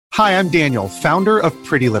Hi, I'm Daniel, founder of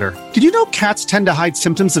Pretty Litter. Did you know cats tend to hide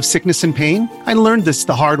symptoms of sickness and pain? I learned this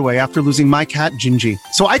the hard way after losing my cat, Gingy.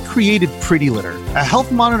 So I created Pretty Litter, a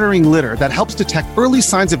health monitoring litter that helps detect early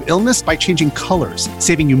signs of illness by changing colors,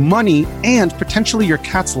 saving you money and potentially your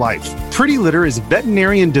cat's life. Pretty Litter is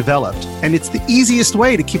veterinarian developed, and it's the easiest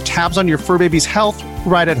way to keep tabs on your fur baby's health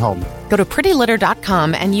right at home. Go to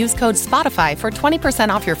prettylitter.com and use code SPOTIFY for 20%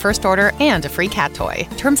 off your first order and a free cat toy.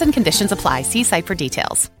 Terms and conditions apply. See site for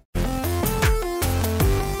details.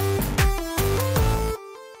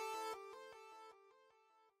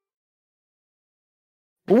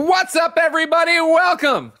 What's up, everybody?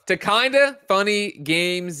 Welcome to Kinda Funny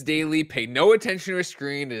Games Daily. Pay no attention to your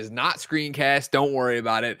screen. It is not screencast. Don't worry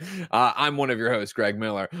about it. I'm one of your hosts, Greg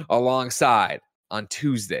Miller, alongside on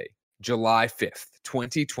Tuesday, July 5th,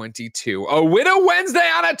 2022. A Witta Wednesday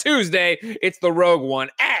on a Tuesday. It's the Rogue One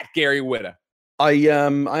at Gary Witta. I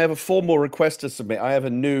have a formal request to submit. I have a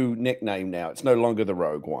new nickname now. It's no longer the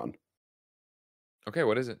Rogue One. Okay,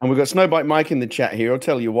 what is it? And we've got Snowbite Mike in the chat here. I'll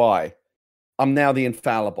tell you why. I'm now the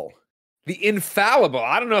Infallible. The Infallible.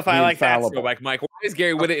 I don't know if I like Infallible. that, Snowbike Mike. Why is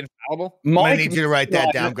Gary Witta Infallible? Mike, I need you to write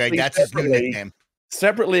that down, Greg. That's his new nickname.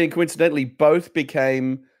 Separately and coincidentally, both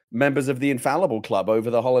became members of the Infallible Club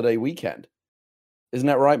over the holiday weekend. Isn't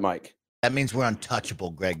that right, Mike? That means we're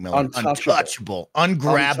untouchable, Greg Miller. Untouchable.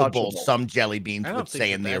 Ungrabbable, some jelly beans would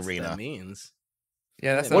say in the arena. That means.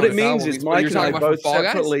 Yeah, that's What not it means is Mike and I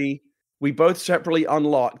both separately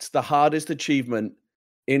unlocked the hardest achievement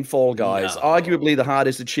in Fall Guys, arguably the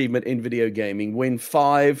hardest achievement in video gaming, win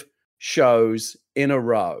 5 shows in a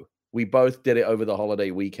row. We both did it over the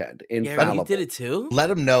holiday weekend. Infallible. You did it too?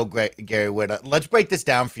 Let him know, Gary Witta. Let's break this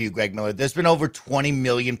down for you, Greg Miller. There's been over 20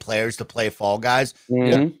 million players to play Fall Guys.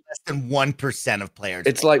 Mhm. Less than 1% of players.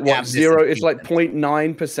 It's like what, zero? It's like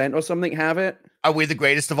 0.9% or something have it. Are we the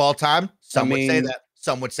greatest of all time? Some would say that.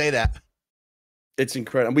 Some would say that. It's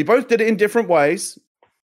incredible. We both did it in different ways,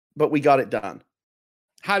 but we got it done.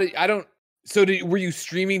 Were you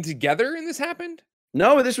streaming together and this happened?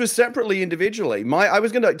 No, this was separately, individually. Mike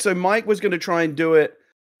was gonna try and do it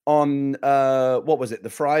on what was it,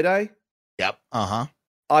 the Friday? Yep. Uh-huh.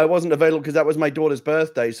 I wasn't available because that was my daughter's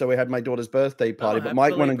birthday, so we had my daughter's birthday party. But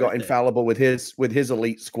Mike went and got Infallible with his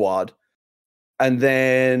elite squad. And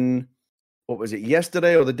then what was it,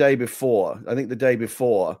 yesterday or the day before? I think the day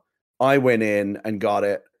before, I went in and got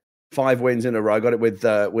it. 5 wins in a row. I got it with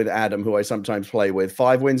Adam, who I sometimes play with.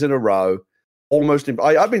 5 wins in a row.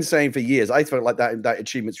 I've been saying for years, I felt like that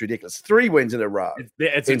achievement's ridiculous. 3 wins in a row.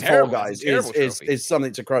 It's in Fall Guys is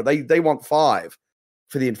something to crow. They want 5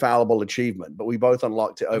 for the Infallible achievement, but we both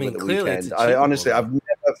unlocked it over the weekend. I've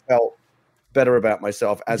never felt better about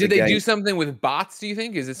myself as Did they do something with bots, do you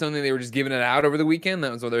think? Is it something they were just giving it out over the weekend?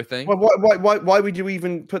 That was their thing? Well, why would you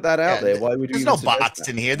even put that out there? Why would you? There's no bots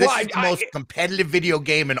in here. This is the most competitive video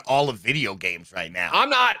game in all of video games right now.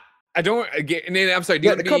 I'm sorry.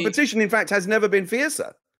 The competition, in fact, has never been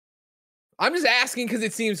fiercer. I'm just asking because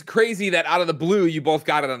it seems crazy that out of the blue, you both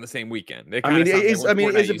got it on the same weekend. It is a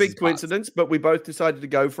big coincidence, but we both decided to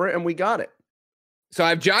go for it and we got it. So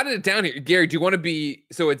I've jotted it down here. Gary, do you want to be,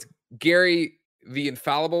 so it's Gary, the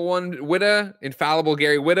Infallible one, Witta, Infallible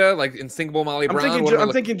Gary Witta, like Insinkable Molly Brown?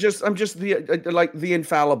 I'm just the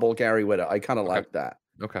Infallible Gary Witta. I kind of like that.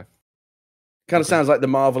 Okay. Kind of sounds like the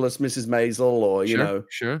Marvelous Mrs. Maisel, or you know.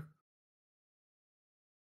 Sure.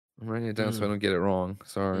 I'm writing it down so I don't get it wrong.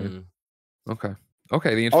 Sorry. Okay.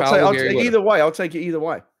 The Infallible Gary Witta. Either way, I'll take it either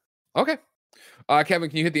way. Okay. Kevin,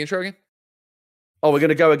 can you hit the intro again? Oh, we're going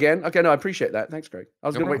to go again? Okay, no, I appreciate that. Thanks, Greg. I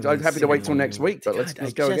was going to wait. I'm happy to wait till next week, but let's go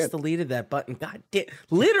again. I just deleted that button. God damn.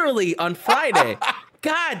 Literally on Friday.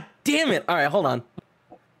 God damn it. All right, hold on.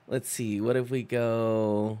 Let's see. What if we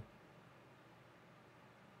go?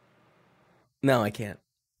 No, I can't.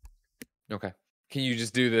 Okay. Can you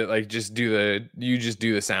just do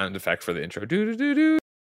the sound effect for the intro? Do.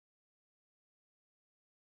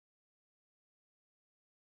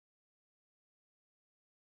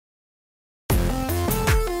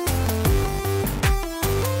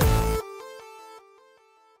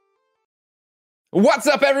 What's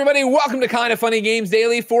up, everybody? Welcome to Kinda Funny Games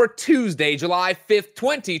Daily for Tuesday, July 5th,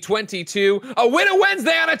 2022. A Witta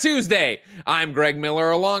Wednesday on a Tuesday. I'm Greg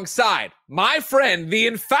Miller alongside my friend, the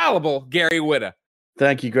Infallible Gary Witta.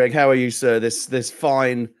 Thank you, Greg. How are you, sir? This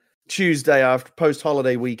fine Tuesday after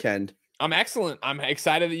post-holiday weekend. I'm excellent. I'm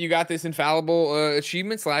excited that you got this Infallible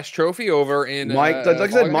achievement / trophy over in Mike. Like I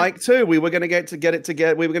said, Mike too. We were going to get it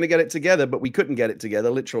together. We were going to get it together, but we couldn't get it together.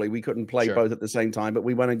 Literally, we couldn't play both at the same time. But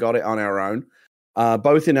we went and got it on our own.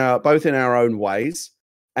 Both in our own ways,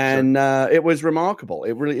 and it was remarkable.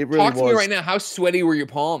 It really Talk was. To me right now. How sweaty were your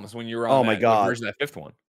palms when you were on version of that 5th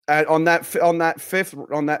one? on that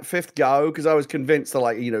fifth go, because I was convinced that,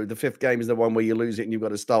 like, the fifth game is the one where you lose it and you've got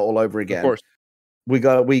to start all over again. Of course. We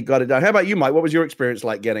got it done. How about you, Mike? What was your experience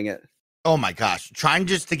like getting it? Oh my gosh. Trying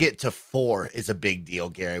just to get to 4 is a big deal,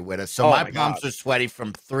 Gary Whitta. So my palms are sweaty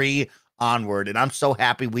from 3 onward, and I'm so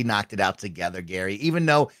happy we knocked it out together, Gary. Even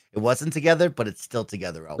though it wasn't together, but it's still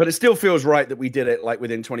together. But it still feels right that we did it like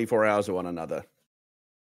within 24 hours of one another.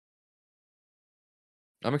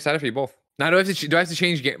 I'm excited for you both. Now, do I have to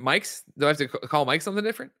change Mike's? Do I have to call Mike something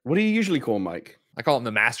different? What do you usually call Mike? I call him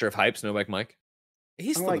the master of hype, Snowbike Mike.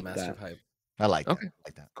 He's still the master of hype. I like that. Okay. I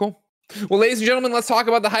like that. Cool. Well, ladies and gentlemen, let's talk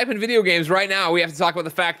about the hype in video games right now. We have to talk about the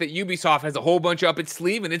fact that Ubisoft has a whole bunch up its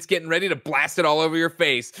sleeve and it's getting ready to blast it all over your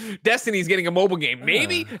face. Destiny's getting a mobile game,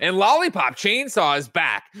 maybe, and Lollipop Chainsaw is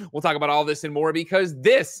back. We'll talk about all this and more because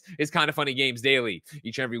this is Kind of Funny Games Daily.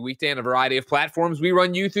 Each and every weekday on a variety of platforms, we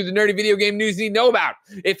run you through the nerdy video game news you need to know about.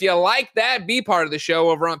 If you like that, be part of the show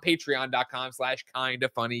over on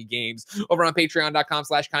patreon.com/kindoffunnygames. Over on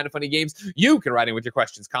patreon.com/kindoffunnygames, you can write in with your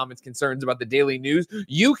questions, comments, concerns about the daily news.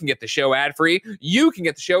 You can get the show ad-free. You can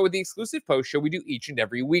get the show with the exclusive post show we do each and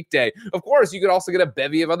every weekday. Of course, you could also get a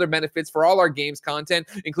bevy of other benefits for all our games content,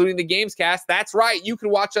 including the Gamescast. That's right. You can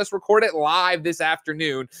watch us record it live this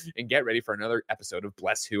afternoon and get ready for another episode of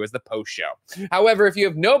Bless Who as the post show. However, if you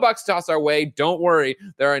have no bucks to toss our way, don't worry.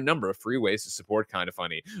 There are a number of free ways to support Kind of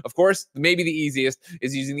Funny. Of course, maybe the easiest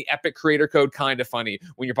is using the Epic creator code Kind of Funny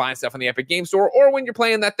when you're buying stuff on the Epic Game Store or when you're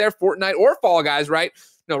playing that there Fortnite or Fall Guys, right?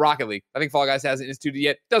 No, Rocket League. I think Fall Guys hasn't instituted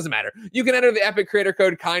yet. Doesn't matter. You can enter the Epic creator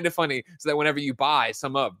code Kind of Funny so that whenever you buy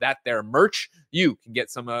some of that their merch, you can get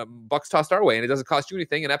some bucks tossed our way, and it doesn't cost you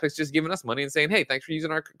anything. And Epic's just giving us money and saying, "Hey, thanks for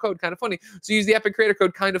using our code Kind of Funny." So use the Epic creator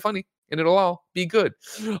code Kind of Funny, and it'll all be good.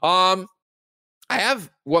 I have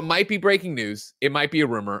what might be breaking news. It might be a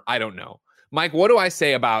rumor. I don't know. Mike, what do I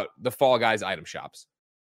say about the Fall Guys item shops?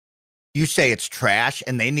 You say it's trash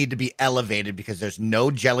and they need to be elevated because there's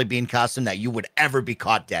no Jelly Bean costume that you would ever be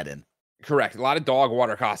caught dead in. Correct. A lot of dog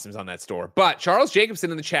water costumes on that store. But Charles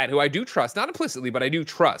Jacobson in the chat, who I do trust, not implicitly, but I do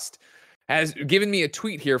trust, has given me a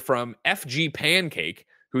tweet here from FG Pancake,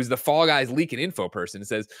 who's the Fall Guys leak and info person. It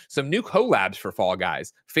says, some new collabs for Fall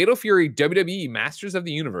Guys. Fatal Fury, WWE, Masters of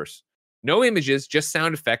the Universe. No images, just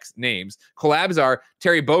sound effects, names. Collabs are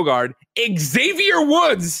Terry Bogard, Xavier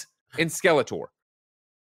Woods, and Skeletor.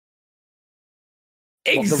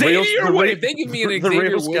 Xavier Woods. If they give me an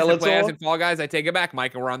Xavier Woods to play as in Fall Guys, I take it back,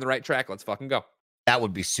 Mike, and we're on the right track. Let's fucking go. That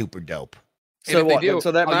would be super dope. So what?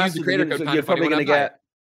 So that I'll use the creator code. You're probably going to get.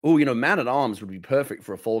 Oh, Man at Arms would be perfect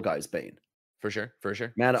for a Fall Guys bean. For sure.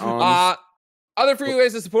 Man at Arms. Other free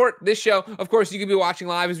ways to support this show, of course, you can be watching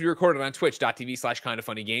live as we record it on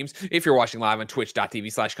twitch.tv/kindoffunnygames. If you're watching live on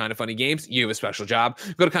twitch.tv/kindoffunnygames, you have a special job.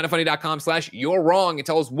 Go to kindoffunny.com/you're wrong and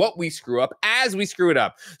tell us what we screw up as we screw it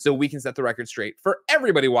up so we can set the record straight for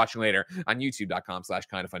everybody watching later on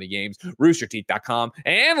youtube.com/kindoffunnygames, roosterteeth.com,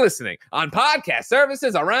 and listening on podcast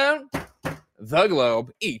services around the globe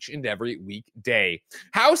each and every weekday.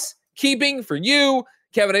 Housekeeping for you.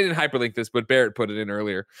 Kevin, I didn't hyperlink this, but Barrett put it in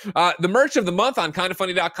earlier. The merch of the month on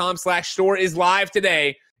kindoffunny.com/store is live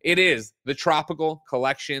today. It is the Tropical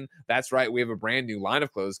Collection. That's right. We have a brand new line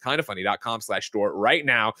of clothes, kindoffunny.com/store right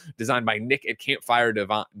now, designed by Nick at Campfire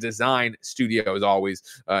Design Studio, as always.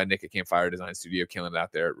 Nick at Campfire Design Studio, killing it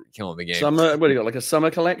out there, killing the game. Summer, what do you got, like a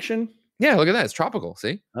summer collection? Yeah, look at that. It's tropical.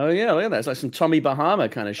 See? Oh, yeah. Look at that. It's like some Tommy Bahama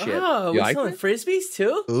kind of shit. Oh, we're selling Frisbees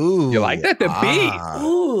too? Ooh. You like that? The bee.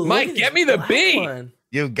 Ooh, Mike, get me the bee. One.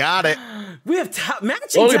 You got it. We have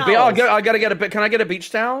matching towels. I gotta get a bit. Can I get a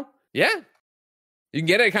beach towel? Yeah. You can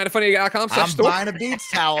get it at kindoffunny.com/store. I'm buying a beach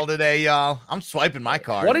towel today, y'all. I'm swiping my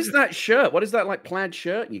card. What is that shirt? What is that like plaid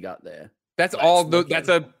shirt you got there? It's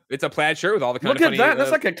a plaid shirt with all the kind Look of funny. Look at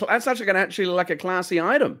that. That's actually like a classy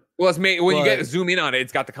item. Well, it's made when you zoom in on it.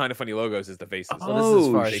 It's got the Kind of Funny logos as the faces. Oh, this is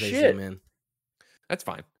as far as shit, man. That's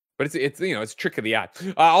fine. But it's a trick of the eye.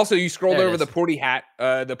 Also, you scrolled over the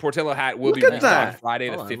the Portillo hat will be released on Friday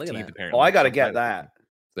the 15th, apparently. Oh, I got to get that.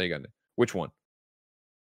 So you got it. Which one?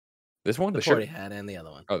 This one? The Porty hat and the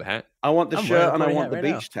other one. Oh, the hat? I want the shirt and I want the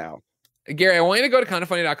beach towel. Gary, I want you to go to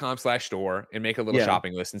kindoffunny.com/store and make a little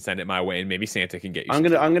shopping list and send it my way, and maybe Santa can get you. I'm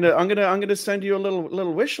gonna send you a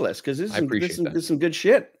little wish list because there's some good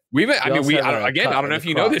shit. I don't know if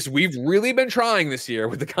you know this. We've really been trying this year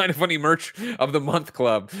with the Kind of Funny Merch of the Month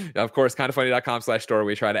Club. Of course, kindoffunny.com/store.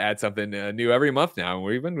 We try to add something new every month now. And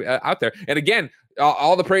we've been out there. And again,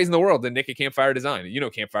 all the praise in the world to Nick at Campfire Design. You know,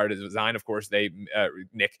 Campfire Design, of course,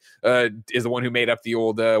 Nick is the one who made up the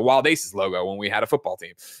old Wild Aces logo when we had a football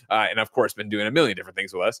team. And of course, been doing a million different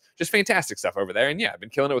things with us. Just fantastic stuff over there. And yeah, I've been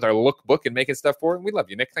killing it with our lookbook and making stuff for it. And we love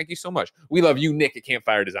you, Nick. Thank you so much. We love you, Nick at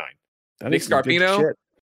Campfire Design. Nick Scarpino.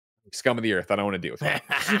 Scum of the earth. I don't want to deal with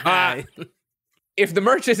that. If the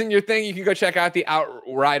merch isn't your thing, you can go check out the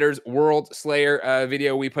Outriders World Slayer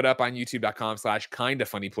video we put up on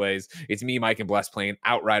youtube.com/kindafunnyplays. It's me, Mike, and Bless playing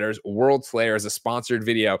Outriders World Slayer as a sponsored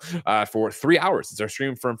video for 3 hours. It's our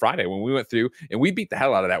stream from Friday when we went through and we beat the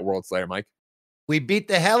hell out of that World Slayer, Mike. We beat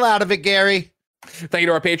the hell out of it, Gary. Thank you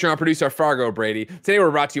to our Patreon producer, Fargo Brady. Today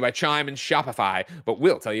we're brought to you by Chime and Shopify, but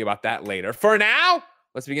we'll tell you about that later. For now,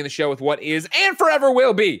 let's begin the show with what is and forever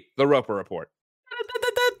will be the Roper Report.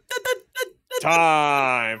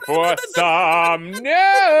 Time for some news.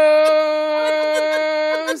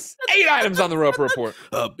 8 items on the Roper Report.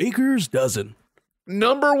 A baker's dozen.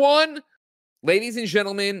 Number 1, ladies and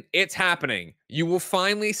gentlemen, it's happening. You will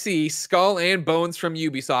finally see Skull and Bones from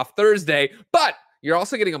Ubisoft Thursday, but you're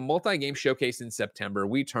also getting a multi-game showcase in September.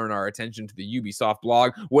 We turn our attention to the Ubisoft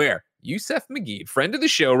blog, where Yusef Magid, friend of the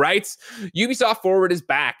show, writes, Ubisoft Forward is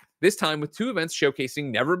back. This time with 2 events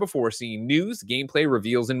showcasing never-before-seen news, gameplay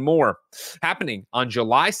reveals, and more. Happening on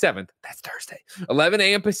July 7th, that's Thursday, 11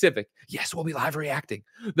 a.m. Pacific. Yes, we'll be live reacting.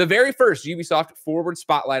 The very first Ubisoft Forward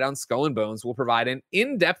Spotlight on Skull and Bones will provide an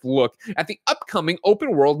in-depth look at the upcoming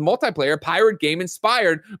open-world multiplayer pirate game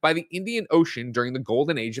inspired by the Indian Ocean during the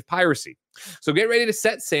golden age of piracy. So get ready to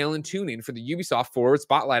set sail and tune in for the Ubisoft Forward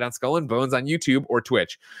Spotlight on Skull and Bones on YouTube or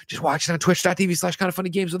Twitch. Just watch it on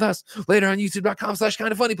twitch.tv/kindoffunnygames with us. Later on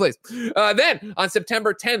youtube.com/kindoffunnyplays. Then on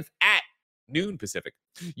September 10th at noon Pacific,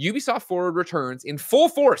 Ubisoft Forward returns in full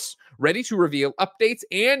force, ready to reveal updates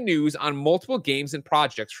and news on multiple games and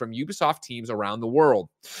projects from Ubisoft teams around the world.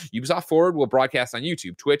 Ubisoft Forward will broadcast on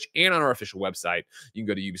YouTube, Twitch, and on our official website. You can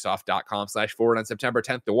go to ubisoft.com/forward on September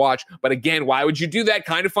 10th to watch. But again, why would you do that?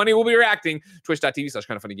 Kind of Funny will be reacting.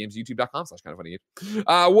 Twitch.tv/kindoffunnygames,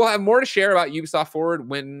 youtube.com/kindoffunnygames. We'll have more to share about Ubisoft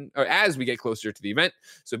Forward as we get closer to the event.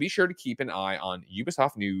 So be sure to keep an eye on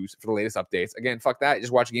Ubisoft news for the latest updates. Again, fuck that.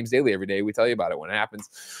 Just watch Games Daily every day. We tell you about it when it happens.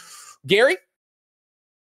 Gary,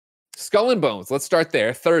 Skull and Bones. Let's start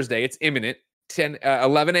there. Thursday, it's imminent.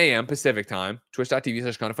 11 a.m. Pacific time.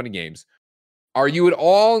 Twitch.tv/kindoffunnygames. Are you at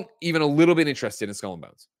all even a little bit interested in Skull and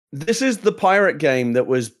Bones? This is the pirate game that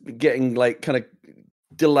was getting like kind of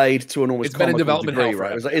delayed to an almost. It's been in development degree,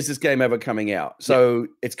 right? It was like, is this game ever coming out? So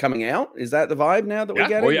it's coming out. Is that the vibe now that we're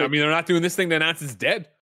getting? Well, yeah. I mean, they're not doing this thing to announce it's dead.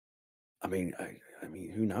 I mean,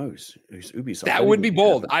 who knows? Who's Ubisoft? That would be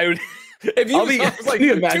bold. I would. If you was like,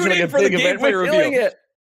 tune in for the gameplay reveal.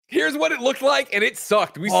 Here's what it looked like, and it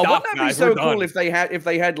sucked. We stopped. Wouldn't that be so cool if they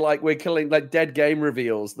had like we're killing like dead game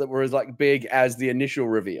reveals that were as like big as the initial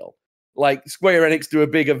reveal? Like Square Enix do a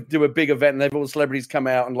big event, and they've all celebrities come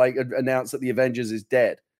out and like announce that the Avengers is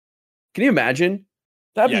dead. Can you imagine?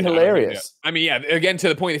 That'd be hilarious. I mean, again, to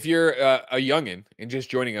the point, if you're a youngin and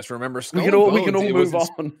just joining us, remember Skull we can all move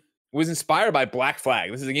on. Was inspired by Black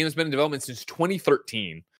Flag. This is a game that's been in development since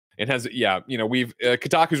 2013. It has, we've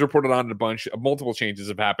Kotaku's reported on it a bunch. Multiple changes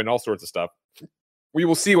have happened, all sorts of stuff. We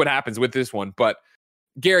will see what happens with this one. But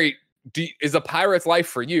Gary, is a pirate's life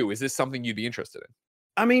for you? Is this something you'd be interested in?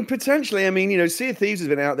 I mean, potentially. I mean, Sea of Thieves has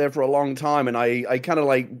been out there for a long time, and I kind of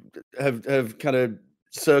like have kind of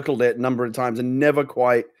circled it a number of times and never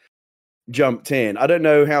quite jumped in. I don't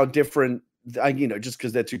know how different. Just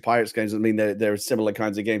because they're 2 pirates games doesn't mean they're similar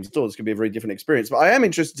kinds of games at all. It's going to be a very different experience. But I am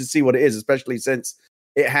interested to see what it is, especially since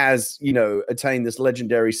it has, attained this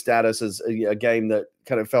legendary status as a game that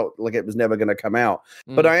kind of felt like it was never going to come out.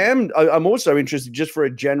 But I'm also interested just for a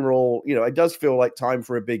general, it does feel like time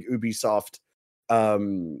for a big Ubisoft,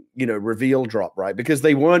 reveal drop, right? Because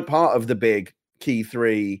they weren't part of the big Key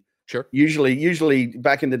 3. Sure. Usually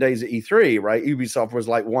back in the days at E3, right? Ubisoft was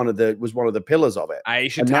like one of the pillars of it.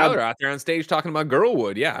 Aisha Tyler out there on stage talking about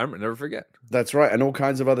Girlwood. Yeah, I'll never forget. That's right, and all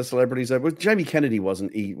kinds of other celebrities. Jamie Kennedy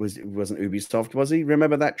wasn't Ubisoft, was he?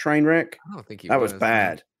 Remember that train wreck? I don't think he was. That was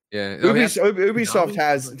bad. Yeah, Ubisoft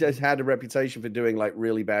has had a reputation for doing like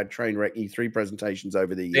really bad train wreck E3 presentations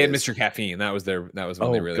over the years. They had Mr. Caffeine. That was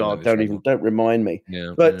when they really. Oh God! Don't remind me.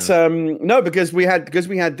 Yeah, but no, because we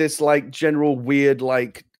had this like general weird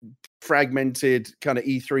like fragmented kind of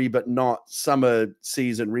E3 but not summer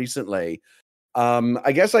season recently.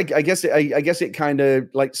 I guess it kind of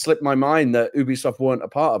like slipped my mind that Ubisoft weren't a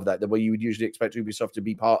part of that, the way you would usually expect Ubisoft to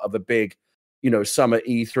be part of a big summer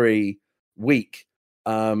E3 week.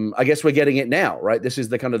 I guess we're getting it now, right? This is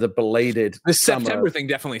the kind of the belated the summer. September thing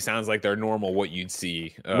definitely sounds like they're normal what you'd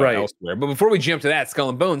see elsewhere. But before we jump to that, Skull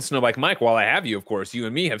and Bones, Snowbike Mike, while I have you, of course, you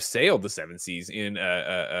and me have sailed the 7 seas in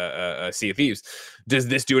Sea of Thieves. Does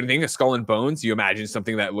this do anything? A Skull and Bones? You imagine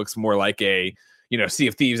something that looks more like a Sea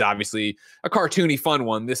of Thieves, obviously a cartoony, fun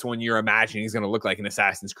one. This one you're imagining is going to look like an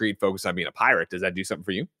Assassin's Creed focused on being a pirate. Does that do something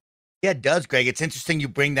for you? Yeah, it does, Greg. It's interesting you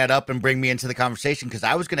bring that up and bring me into the conversation because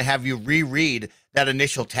I was going to have you reread that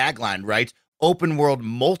initial tagline, right? Open world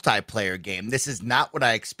multiplayer game. This is not what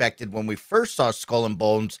I expected when we first saw Skull and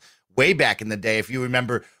Bones way back in the day. If you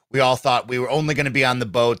remember, we all thought we were only going to be on the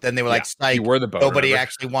boat. Then they were like, "Psych, you were the boat, nobody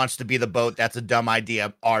actually wants to be the boat. That's a dumb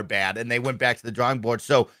idea. Our bad." And they went back to the drawing board.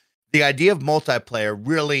 So the idea of multiplayer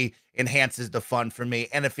really enhances the fun for me.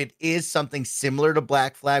 And if it is something similar to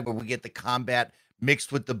Black Flag where we get the combat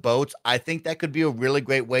mixed with the boats, I think that could be a really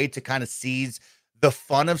great way to kind of seize the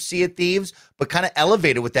fun of Sea of Thieves, but kind of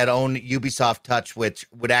elevate it with that own Ubisoft touch, which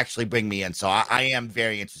would actually bring me in. So I am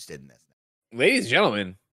very interested in this. Ladies and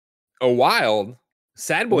gentlemen, a wild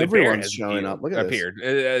Sad Boy Barrett has showing up. Look at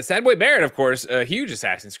appeared. Sad Boy Barrett, of course, a huge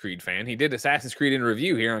Assassin's Creed fan. He did Assassin's Creed in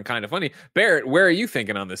review here on Kind of Funny. Barrett, where are you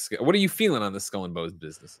thinking on this? What are you feeling on this Skull and Bones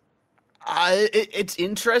business? It's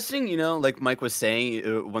interesting, like Mike was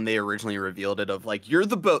saying when they originally revealed it, of like, you're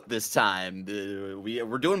the boat this time.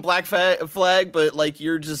 We're doing Black Flag, but like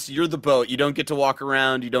you're the boat. You don't get to walk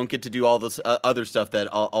around. You don't get to do all this other stuff that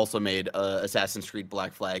also made Assassin's Creed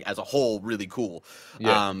Black Flag as a whole really cool.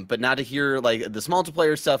 Yeah. But now to hear like this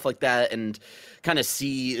multiplayer stuff like that and kind of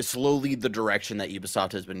see slowly the direction that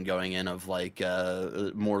Ubisoft has been going in of like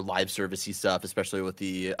more live servicey stuff, especially with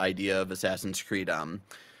the idea of Assassin's Creed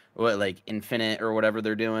like Infinite or whatever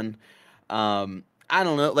they're doing. I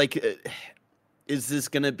don't know. Like, is this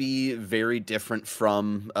going to be very different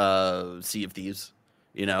from Sea of Thieves?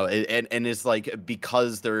 And it's like,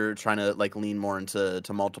 because they're trying to like lean more into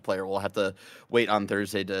multiplayer, we'll have to wait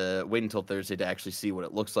until Thursday to actually see what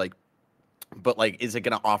it looks like. But like, is it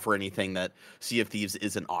going to offer anything that Sea of Thieves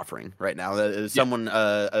isn't offering right now? Someone,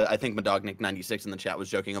 I think Madognik96 in the chat was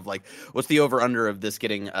joking of like, what's the over under of this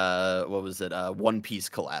getting One Piece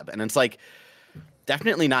collab? And it's like,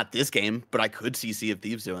 definitely not this game, but I could see Sea of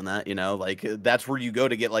Thieves doing that. Like that's where you go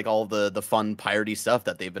to get like all the fun piratey stuff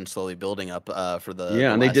that they've been slowly building up for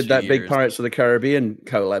the and they did that big Pirates of the Caribbean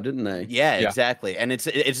collab, didn't they? Yeah, exactly. And it's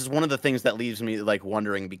just one of the things that leaves me like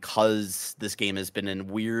wondering, because this game has been in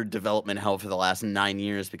weird development hell for the last 9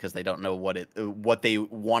 years because they don't know what they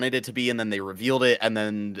wanted it to be, and then they revealed it, and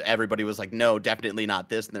then everybody was like, no, definitely not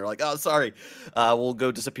this, and they're like, oh, sorry, we'll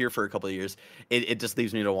go disappear for a couple of years. It just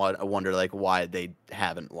leaves me to wonder like why they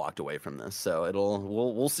haven't walked away from this. So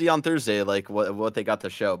we'll see on Thursday like what they got to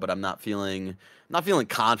show, but I'm not feeling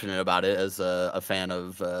confident about it as a fan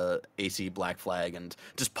of AC Black Flag and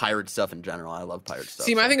just pirate stuff in general. I love pirate stuff.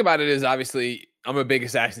 See, my thing about it is obviously I'm a big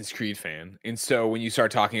Assassin's Creed fan, and so when you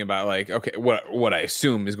start talking about like, okay, what I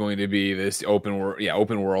assume is going to be this open world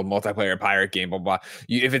multiplayer pirate game, blah blah.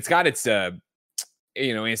 If it's got its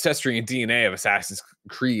ancestry and DNA of Assassin's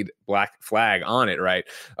Creed Black Flag on it, right?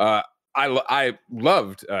 I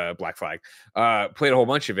loved Black Flag, played a whole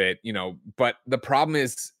bunch of it, but the problem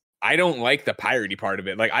is I don't like the piratey part of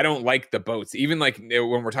it. Like, I don't like the boats, even like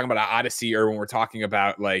when we're talking about Odyssey, or when we're talking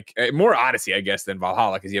about like more Odyssey, I guess, than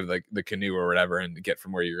Valhalla, because you have like the canoe or whatever and get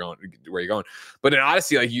from where you're going. But in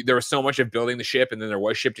Odyssey, like there was so much of building the ship, and then there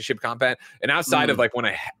was ship to ship combat. And outside of like when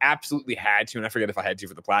I absolutely had to, and I forget if I had to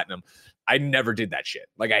for the platinum, I never did that shit.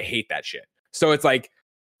 Like, I hate that shit. So it's like,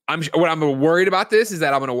 what I'm worried about this is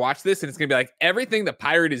that I'm going to watch this and it's going to be like everything the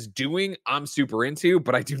pirate is doing, I'm super into,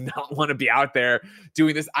 but I do not want to be out there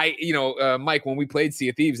doing this. Mike, when we played Sea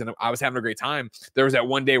of Thieves and I was having a great time, there was that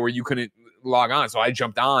one day where you couldn't log on. So I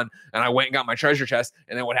jumped on and I went and got my treasure chest.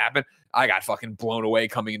 And then what happened? I got fucking blown away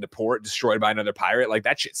coming into port, destroyed by another pirate. Like,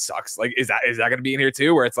 that shit sucks. Like, is that going to be in here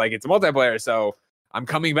too? Where it's like, it's a multiplayer. So I'm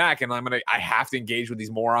coming back and I have to engage with these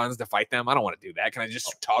morons to fight them. I don't want to do that. Can I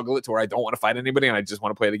just toggle it to where I don't want to fight anybody and I just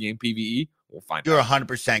want to play the game PvE? We'll find You're out.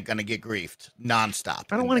 100% going to get griefed nonstop.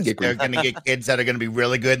 I don't want to get griefed. They're going to get kids that are going to be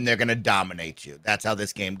really good and they're going to dominate you. That's how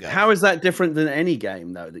this game goes. How is that different than any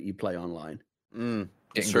game, though, that you play online? Getting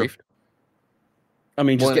griefed? I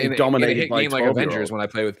mean, just getting dominated by a game like Avengers, when I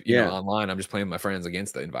play with online, I'm just playing with my friends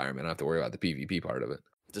against the environment. I don't have to worry about the PvP part of it.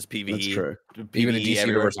 Just PvE. That's true. Even in DC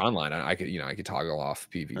Universe Online, I could toggle off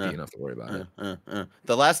PvP. You don't have to worry about it.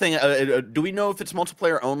 The last thing, do we know if it's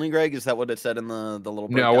multiplayer only, Greg? Is that what it said in the little?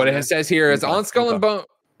 No, what it says here is on Skull and Bones.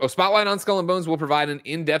 Spotlight on Skull and Bones will provide an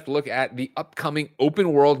in-depth look at the upcoming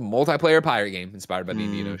open world multiplayer pirate game inspired by the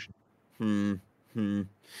Indian Ocean.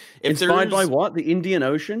 Inspired by what? The Indian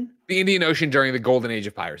Ocean? The Indian Ocean during the golden age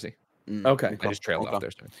of piracy. Okay. I just trailed off there.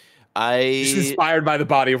 Just inspired by the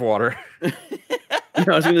body of water. I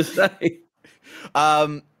was going to say.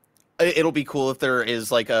 It'll be cool if there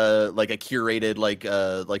is like a curated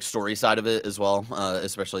like story side of it as well,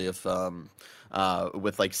 especially if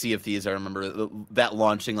with like Sea of Thieves, I remember that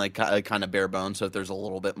launching like kind of bare bones. So if there's a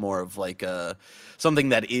little bit more of like something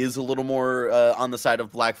that is a little more on the side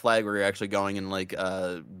of Black Flag, where you're actually going and like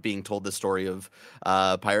being told the story of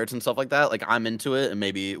pirates and stuff like that, like I'm into it, and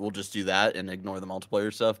maybe we'll just do that and ignore the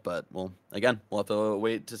multiplayer stuff. But we'll have to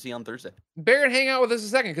wait to see on Thursday. Barrett, hang out with us a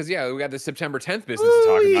second, because we got the September 10th business to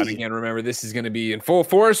talk about. Again, remember, this is going to be in full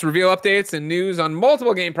force. Reveal updates and news on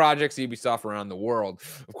multiple game projects at Ubisoft around the world.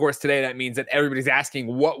 Of course, today that means that everybody's asking,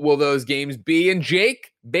 what will those games be? And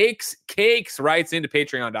Jake Bakes Cakes writes into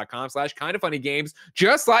patreon.com/kindoffunnygames,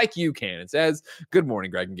 just like you can. It says, good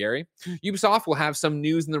morning, Greg and Gary. Ubisoft will have some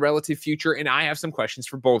news in the relative future, and I have some questions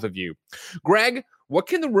for both of you. Greg, what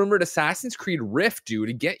can the rumored Assassin's Creed Rift do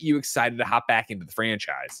to get you excited to hop back into the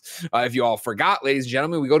franchise? If you all forgot, ladies and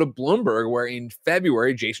gentlemen, we go to Bloomberg, where in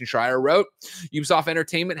February, Jason Schreier wrote, Ubisoft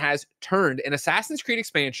Entertainment has turned an Assassin's Creed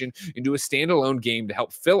expansion into a standalone game to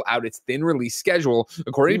help fill out its thin release schedule,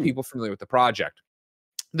 according to people familiar with the project.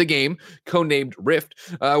 The game, codenamed Rift,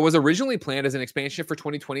 was originally planned as an expansion for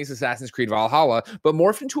 2020's Assassin's Creed Valhalla, but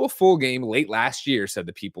morphed into a full game late last year, said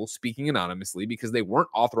the people, speaking anonymously because they weren't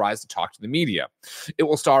authorized to talk to the media. It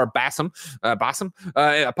will star Basim,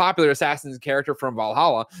 a popular Assassin's character from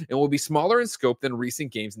Valhalla, and will be smaller in scope than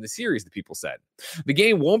recent games in the series, the people said. The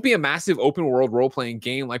game won't be a massive open-world role-playing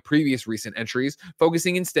game like previous recent entries,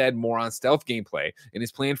 focusing instead more on stealth gameplay, and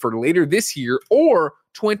is planned for later this year or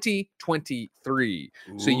 2023.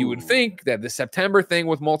 So you would think that the September thing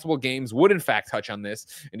with multiple games would in fact touch on this.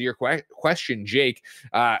 And to your question, Jake,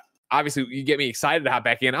 obviously you get me excited to hop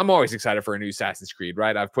back in. I'm always excited for a new Assassin's Creed,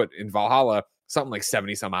 right? I've put in Valhalla something like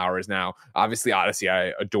 70 some hours now. Obviously Odyssey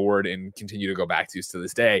I adored and continue to go back to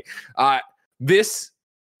this day. This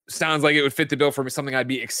sounds like it would fit the bill for me, something I'd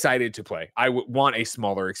be excited to play. I would want a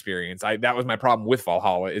smaller experience. That was my problem with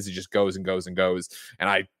Valhalla, is it just goes and goes and goes,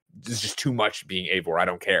 and it's just too much being Eivor. I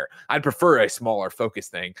don't care. I'd prefer a smaller focus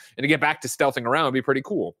thing. And to get back to stealthing around would be pretty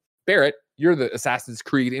cool. Barrett, you're the Assassin's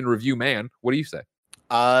Creed in review man. What do you say?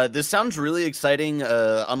 This sounds really exciting.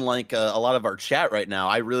 Unlike a lot of our chat right now,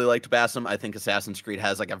 I really liked Basim. I think Assassin's Creed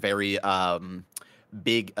has like a very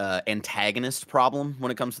big antagonist problem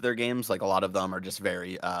when it comes to their games. Like a lot of them are just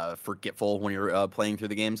very forgetful when you're playing through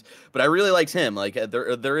the games. But I really liked him. Like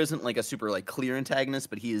there isn't like a super like clear antagonist,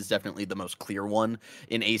 but he is definitely the most clear one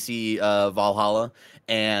in AC Valhalla.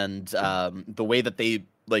 And the way that they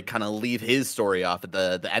like kind of leave his story off at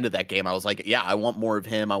the end of that game, I was like, yeah, I want more of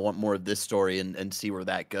him. I want more of this story and see where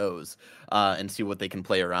that goes and see what they can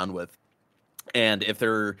play around with. And if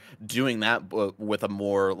they're doing that with a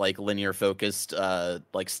more like linear focused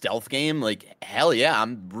like stealth game, like hell yeah,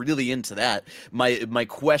 I'm really into that. My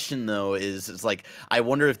question though is like, I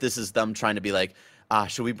wonder if this is them trying to be like,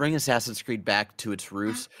 should we bring Assassin's Creed back to its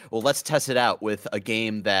roots? Well, let's test it out with a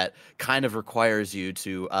game that kind of requires you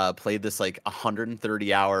to play this like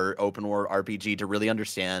 130-hour open world RPG to really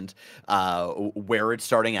understand where it's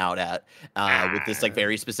starting out at with this like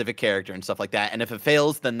very specific character and stuff like that. And if it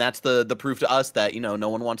fails, then that's the proof to us that, you know, no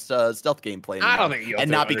one wants stealth gameplay anymore. I don't think and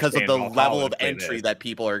not because of the level of entry that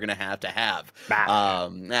people are going to have.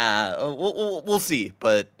 We'll see.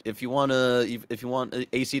 But if you want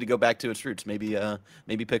AC to go back to its roots,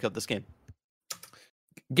 maybe pick up this game.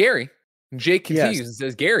 Gary, Jake continues and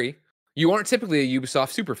says, Gary, you aren't typically a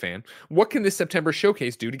Ubisoft super fan. What can this September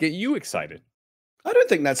showcase do to get you excited? I don't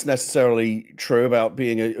think that's necessarily true about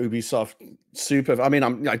being a Ubisoft super. I mean,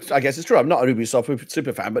 I guess it's true. I'm not an Ubisoft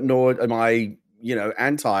super fan, but nor am I,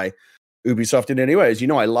 anti Ubisoft in any ways.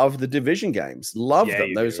 I love the Division games. Love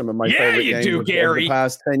them. Those are some of my favorite games of the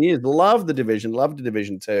past 10 years. Love the Division. Love the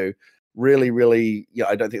Division 2. Really, really,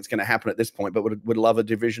 I don't think it's going to happen at this point, but would love a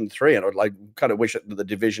Division 3, and I'd like kind of wish that the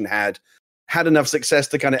Division had enough success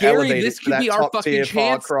to kind of elevate it to that top tier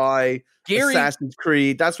Far Cry, Assassin's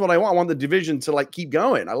Creed. That's what I want. I want the Division to like keep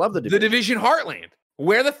going. I love the Division. The Division Heartland.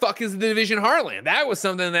 Where the fuck is the Division Heartland? That was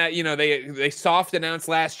something that they soft announced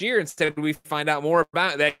last year. Instead, we find out more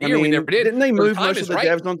about that year. We never did. Didn't they move most of the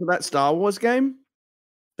devs onto that Star Wars game?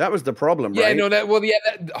 That was the problem, right? That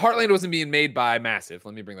Heartland wasn't being made by Massive.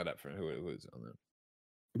 Let me bring that up for who's on that.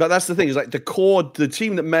 But that's the thing, is like the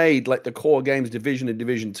team that made like the core games, Division and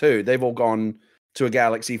Division 2, they've all gone to a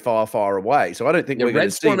galaxy far, far away. So I don't think we're going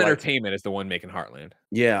to see. Red Storm Entertainment is the one making Heartland.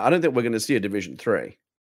 Yeah, I don't think we're going to see a Division 3.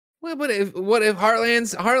 Well, what if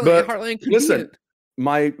Heartland could listen,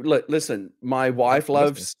 listen, my wife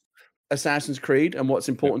loves Assassin's Creed, and what's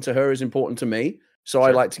important to her is important to me. So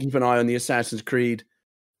I like to keep an eye on the Assassin's Creed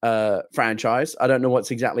franchise. I don't know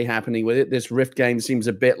what's exactly happening with it. This Rift game seems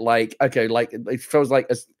a bit like it feels like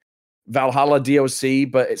a Valhalla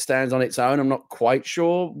DLC, but it stands on its own. I'm not quite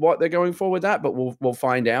sure what they're going for with that, but we'll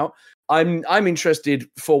find out. I'm interested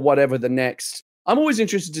for whatever the next. I'm always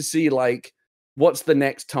interested to see like what's the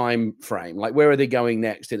next time frame, like where are they going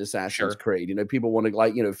next in Assassin's Creed? You know, people want to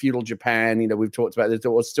like feudal Japan. You know, we've talked about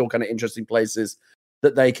there's still kind of interesting places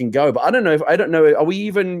that they can go, but I don't know. Are we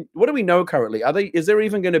even? What do we know currently? Is there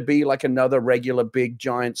even going to be like another regular big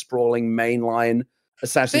giant sprawling mainline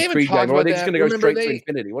Assassin's Creed game, or are they just going to go straight to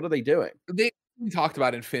Infinity? What are they doing? We talked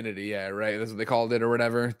about Infinity, yeah, right? That's what they called it or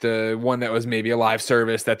whatever. The one that was maybe a live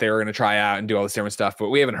service that they were going to try out and do all this different stuff, but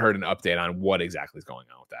we haven't heard an update on what exactly is going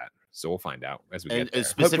on with that. So we'll find out as we get there.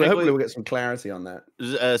 Hopefully we'll get some clarity on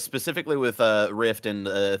that. Specifically with Rift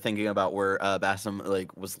and thinking about where Bassam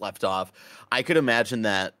was left off, I could imagine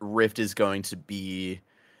that Rift is going to be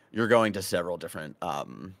you're going to several different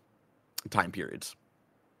time periods.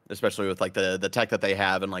 Especially with like the tech that they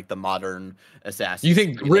have and like the modern Assassin's. You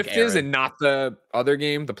think Rift is and not the other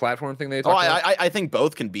game, the platform thing they talked about? I think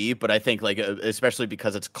both can be, but I think like especially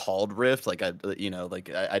because it's called Rift, like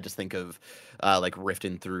I just think of like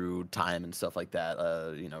rifting through time and stuff like that.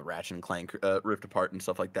 Ratchet and Clank Rift Apart and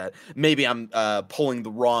stuff like that. Maybe I'm pulling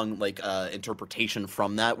the wrong interpretation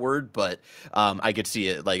from that word, but I could see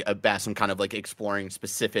it like Bassam kind of like exploring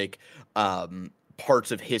specific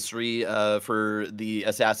parts of history for the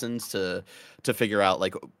Assassins to figure out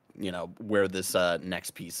where this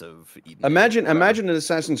next piece of Eden imagine an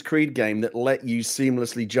Assassin's Creed game that let you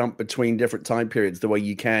seamlessly jump between different time periods the way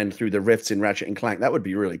you can through the rifts in Ratchet and Clank. That would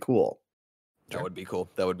be really cool. That would be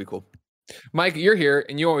cool. Mike, you're here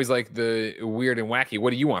and you always like the weird and wacky.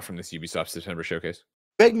 What do you want from this Ubisoft September showcase?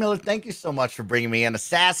 Greg Miller, thank you so much for bringing me in.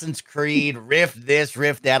 Assassin's Creed, Rift this,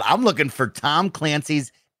 Rift that. I'm looking for Tom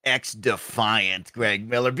Clancy's X-Defiant, Greg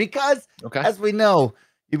Miller, because as we know,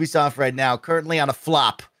 Ubisoft right now currently on a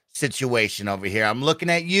flop situation over here. I'm looking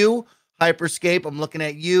at you, Hyperscape. I'm looking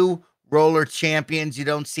at you, Roller Champions. You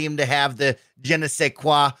don't seem to have the je ne sais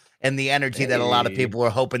quoi and the energy that a lot of people were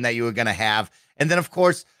hoping that you were going to have. And then, of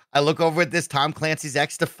course, I look over at this Tom Clancy's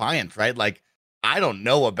X-Defiant, right? Like, I don't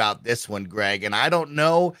know about this one, Greg, and I don't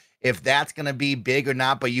know if that's going to be big or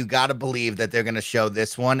not, but you got to believe that they're going to show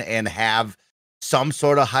this one and have some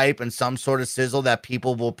sort of hype and some sort of sizzle that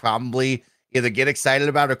people will probably either get excited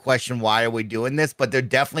about or question why are we doing this, but they're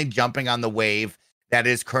definitely jumping on the wave that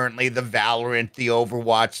is currently the Valorant, the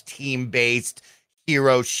Overwatch team-based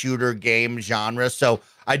hero shooter game genre. So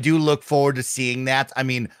I do look forward to seeing that. I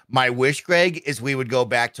mean, my wish, Greg, is we would go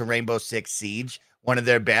back to Rainbow Six Siege, one of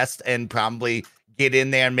their best, and probably get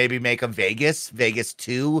in there and maybe make a Vegas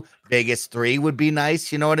 2, Vegas 3 would be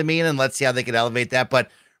nice. You know what I mean? And let's see how they could elevate that. But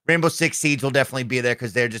Rainbow Six Siege will definitely be there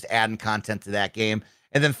because they're just adding content to that game.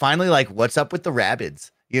 And then finally, like, what's up with the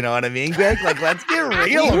Rabbids? You know what I mean, Greg? Like, let's get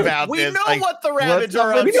real about this. We know what the Rabbids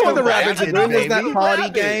are up to. We know what the Rabbids are doing. There's that party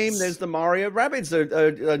game. There's the Mario. Rabbids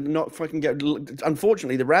are not fucking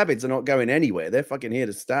unfortunately, the Rabbids are not going anywhere. They're fucking here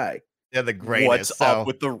to stay. They're the greatest. What's up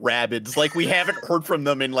with the Rabbids? Like, we haven't heard from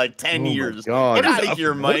them in like 10 years. God. Get out of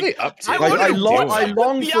here, Mike. What are they up to? I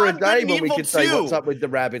long for a day when we could say what's up with the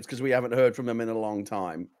Rabbids because we haven't heard from them in a long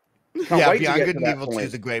time. Beyond Good and Evil 2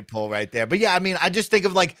 is a great pull right there. But yeah, I mean, I just think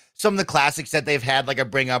of like some of the classics that they've had. Like I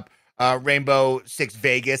bring up Rainbow Six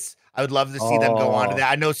Vegas. I would love to see them go on to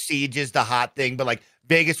that. I know Siege is the hot thing, but like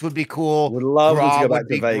Vegas would be cool. Would love to go back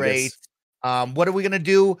to Vegas. Great. What are we going to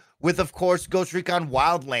do with, of course, Ghost Recon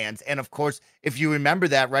Wildlands? And of course, if you remember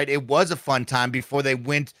that, right, it was a fun time before they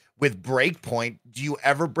went with Breakpoint. Do you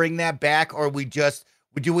ever bring that back? Or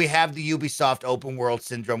do we have the Ubisoft open world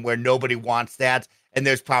syndrome where nobody wants that? And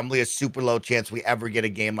there's probably a super low chance we ever get a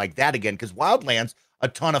game like that again. Because Wildlands, a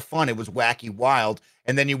ton of fun. It was wacky wild.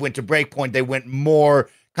 And then you went to Breakpoint. They went more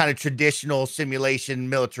kind of traditional simulation,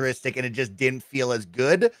 militaristic, and it just didn't feel as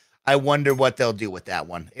good. I wonder what they'll do with that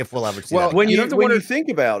one, if we'll ever see that. When you think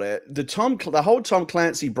about it, the whole Tom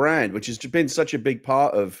Clancy brand, which has been such a big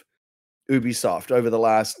part of Ubisoft over the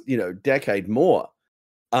last, decade more,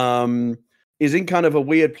 is in kind of a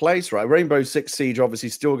weird place, right? Rainbow Six Siege obviously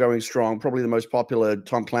still going strong, probably the most popular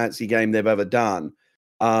Tom Clancy game they've ever done.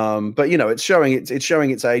 But it's showing its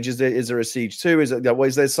age. Is there a Siege 2?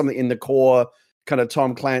 Is there something in the core kind of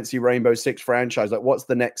Tom Clancy Rainbow Six franchise? Like, what's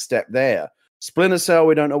the next step there? Splinter Cell,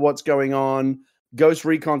 we don't know what's going on. Ghost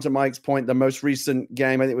Recon, to Mike's point, the most recent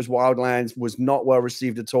game, I think it was Wildlands, was not well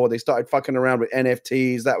received at all. They started fucking around with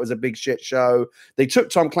NFTs. That was a big shit show. They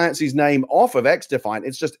took Tom Clancy's name off of X-Defiant.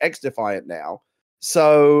 It's just X-Defiant now.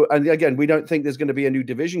 So, and again, we don't think there's going to be a new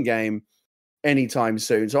Division game anytime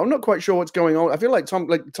soon. So I'm not quite sure what's going on. I feel like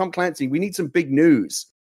Tom Clancy, we need some big news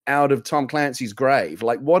out of Tom Clancy's grave.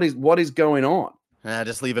 Like, what is going on?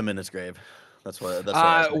 Just leave him in his grave. That's what.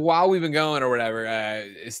 While we've been going or whatever,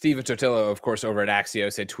 Steven Totillo, of course, over at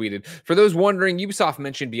Axios, had tweeted, "For those wondering, Ubisoft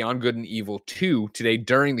mentioned Beyond Good and Evil 2 today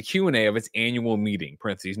during the Q&A of its annual meeting.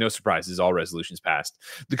 Parentheses, no surprises, all resolutions passed.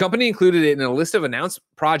 The company included it in a list of announced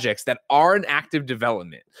projects that are in active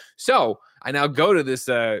development." So I now go to this.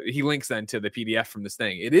 He links then to the PDF from this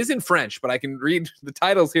thing. It is in French, but I can read the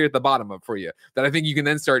titles here at the bottom of for you that I think you can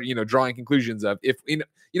then start, drawing conclusions of. If you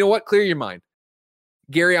know what, clear your mind.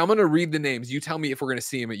 Gary, I'm going to read the names. You tell me if we're going to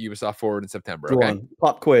see him at Ubisoft Forward in September. Go on.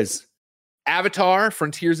 Pop quiz. Avatar,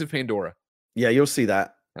 Frontiers of Pandora. Yeah, you'll see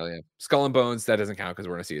that. Hell yeah. Skull and Bones, that doesn't count because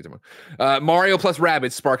we're going to see it tomorrow. Mario plus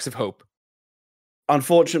Rabbids, Sparks of Hope.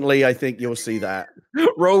 Unfortunately, I think you'll see that.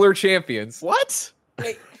 Roller Champions. What?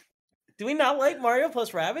 Wait, do we not like Mario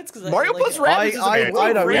plus Rabbids? Because Mario plus Rabbids is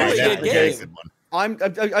I don't really like good that. game. I'm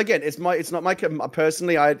again. It's not my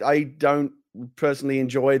personally. I don't personally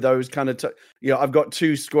enjoy those kind of. I've got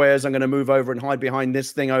two squares. I'm going to move over and hide behind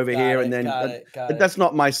this thing over here, and then that's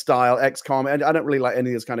not my style. XCOM, and I don't really like any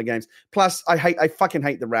of those kind of games. Plus, I fucking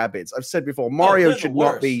hate the Rabbids. I've said before, Mario should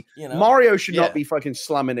not be. Mario should not be fucking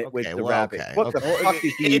slumming it with the Rabbids. What the fuck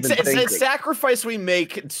is he even thinking? It's a sacrifice we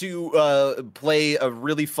make to play a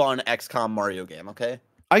really fun XCOM Mario game. Okay.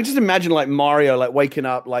 I can just imagine like Mario, like waking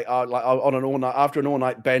up, like on an all night after an all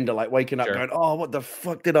night bender, like waking up, going, "Oh, what the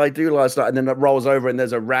fuck did I do last night?" And then it rolls over, and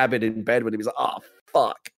there's a rabbit in bed with him. He's like, "Oh,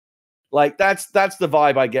 fuck!" Like that's the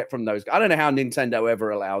vibe I get from those. I don't know how Nintendo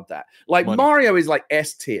ever allowed that. Like Mario is like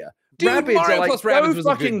S tier. Rabbids Mario are like plus Rabbids so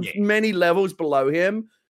fucking many levels below him.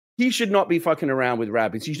 He should not be fucking around with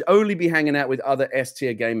Rabbids. He should only be hanging out with other S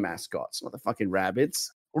tier game mascots, not the fucking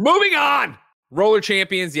Rabbids. We're moving on. Roller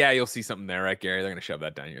Champions, yeah, you'll see something there, right, Gary? They're going to shove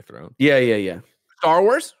that down your throat. Yeah. Star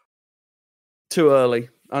Wars? Too early.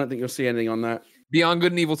 I don't think you'll see anything on that. Beyond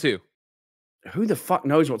Good and Evil 2. Who the fuck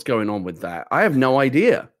knows what's going on with that? I have no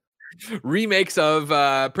idea. Remakes of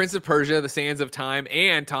Prince of Persia, The Sands of Time,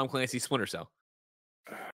 and Tom Clancy's Splinter Cell.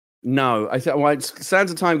 No.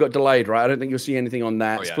 Sands of Time got delayed, right? I don't think you'll see anything on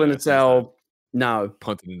that. Splinter Cell, no.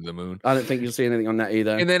 Punted into the moon. I don't think you'll see anything on that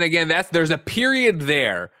either. And then again, there's a period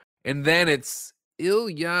there. And then it's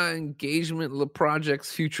Ilya Engagement Le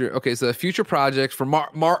Projects Future. Okay, so future projects for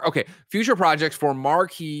future projects for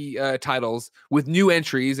marquee titles with new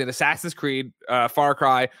entries in Assassin's Creed, Far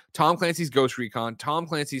Cry, Tom Clancy's Ghost Recon, Tom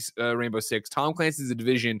Clancy's Rainbow Six, Tom Clancy's The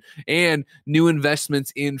Division, and new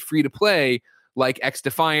investments in free to play like X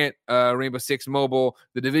Defiant, Rainbow Six Mobile,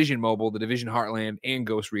 The Division Mobile, The Division Heartland, and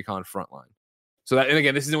Ghost Recon Frontline. So that, and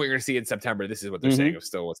again, this isn't what you're going to see in September. This is what they're saying of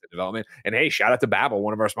still what's in development. And hey, shout out to Babbel,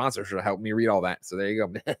 one of our sponsors, for helping me read all that. So there you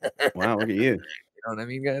go. Wow, look at you. You know what I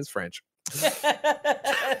mean, guys? French.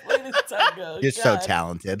 You're so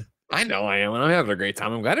talented. I know I am, and I'm having a great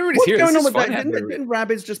time. I'm glad everybody's here. What's going on with that? Didn't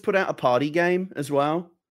Rabbids just put out a party game as well?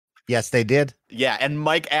 Yes, they did. Yeah, and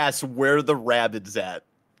Mike asks where the Rabbids at.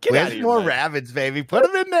 Where's more Rabbids, baby? Put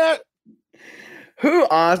them in there. Who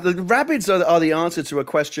asked? The Rabbids are the answer to a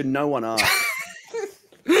question no one asked.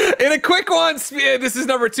 In a quick one, this is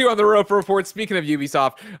number 2 on the Roper Report. Speaking of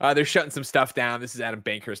Ubisoft, they're shutting some stuff down. This is Adam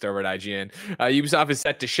Bankhurst over at IGN. Ubisoft is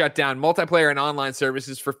set to shut down multiplayer and online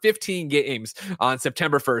services for 15 games on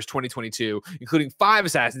September 1st, 2022, including 5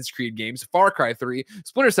 Assassin's Creed games, Far Cry 3,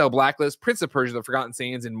 Splinter Cell Blacklist, Prince of Persia: The Forgotten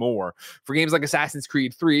Sands, and more. For games like Assassin's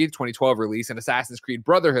Creed 3, 2012 release, and Assassin's Creed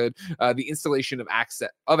Brotherhood, the installation of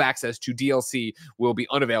access to DLC will be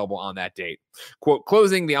unavailable on that date. Quote,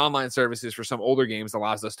 closing the online services for some older games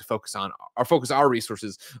allows us to focus our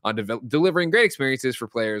resources on delivering great experiences for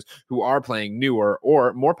players who are playing newer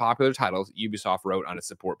or more popular titles, Ubisoft wrote on its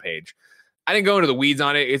support page. I didn't go into the weeds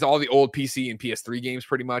on it. It's all the old PC and PS3 games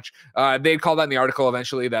pretty much. They'd call that in the article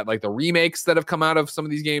eventually that like the remakes that have come out of some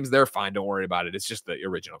of these games, they're fine. Don't worry about it. It's just the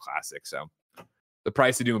original classic. So the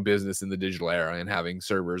price of doing business in the digital era and having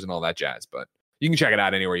servers and all that jazz. But you can check it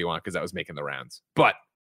out anywhere you want because that was making the rounds. But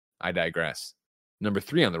I digress. Number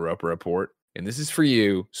 3 on the Roper Report. And this is for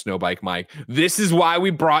you, Snowbike Mike. This is why we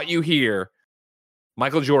brought you here.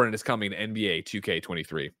 Michael Jordan is coming to NBA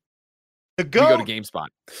 2K23. Go to GameSpot.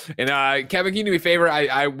 And Kevin, can you do me a favor?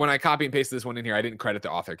 I when I copy and paste this one in here, I didn't credit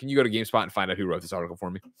the author. Can you go to GameSpot and find out who wrote this article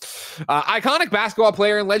for me? Iconic basketball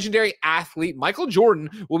player and legendary athlete Michael Jordan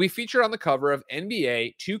will be featured on the cover of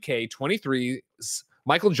NBA 2K23's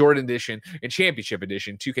Michael Jordan Edition, and Championship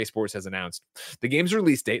Edition, 2K Sports has announced. The game's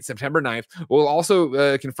release date, September 9th, will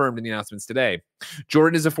also confirmed in the announcements today.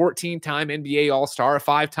 Jordan is a 14-time NBA All-Star, a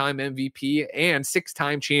 5-time MVP, and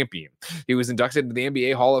 6-time champion. He was inducted into the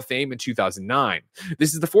NBA Hall of Fame in 2009.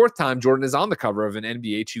 This is the 4th time Jordan is on the cover of an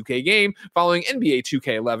NBA 2K game, following NBA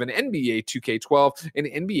 2K11, NBA 2K12, and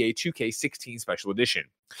NBA 2K16 Special Edition.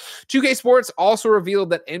 2K Sports also revealed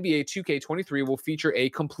that NBA 2K23 will feature a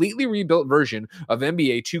completely rebuilt version of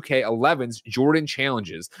NBA 2K11's Jordan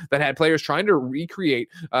Challenges that had players trying to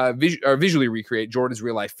visually recreate Jordan's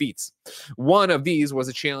real-life feats. One of these was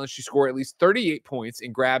a challenge to score at least 38 points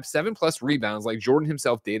and grab 7+ rebounds like Jordan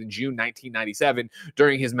himself did in June 1997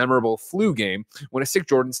 during his memorable flu game, when a sick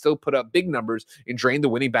Jordan still put up big numbers and drained the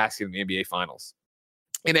winning basket in the NBA Finals.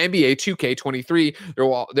 In NBA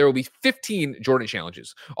 2K23, there will be 15 Jordan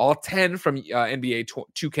challenges. All 10 from NBA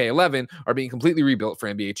 2K11 are being completely rebuilt for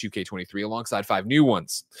NBA 2K23 alongside 5 new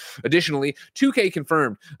ones. Additionally, 2K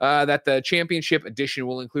confirmed that the Championship Edition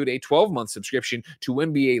will include a 12-month subscription to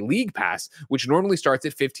NBA League Pass, which normally starts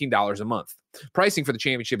at $15 a month. Pricing for the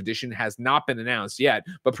Championship Edition has not been announced yet,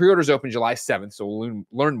 but pre-orders open July 7th, so we'll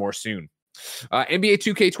learn more soon. NBA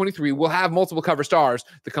 2K23 will have multiple cover stars,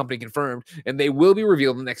 the company confirmed, and they will be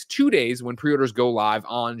revealed in the next 2 days when pre-orders go live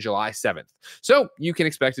on July 7th. So you can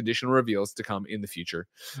expect additional reveals to come in the future.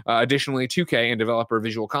 Additionally, 2K and developer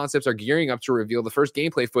Visual Concepts are gearing up to reveal the first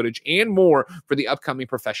gameplay footage and more for the upcoming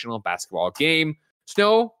professional basketball game.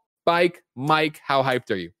 Snow, Bike, Mike, how hyped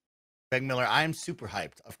are you? Greg Miller, I am super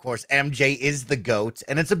hyped. Of course, MJ is the GOAT,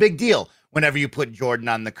 and it's a big deal whenever you put Jordan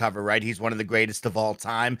on the cover, right? He's one of the greatest of all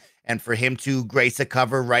time, and for him to grace a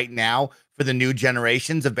cover right now for the new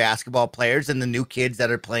generations of basketball players and the new kids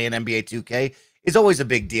that are playing NBA 2K is always a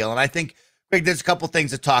big deal. And I think, Greg, there's a couple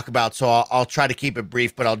things to talk about, so I'll try to keep it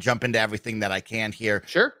brief, but I'll jump into everything that I can here.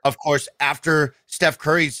 Sure. Of course, after Steph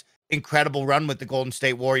Curry's incredible run with the Golden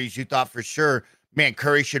State Warriors, you thought for sure, man,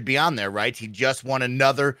 Curry should be on there, right? He just won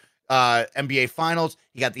another NBA Finals.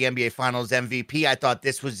 He got the NBA Finals MVP. I thought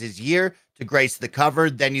this was his year to grace the cover.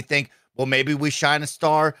 Then you think, well, maybe we shine a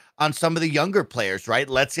star on some of the younger players, right?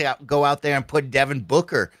 Let's go out there and put Devin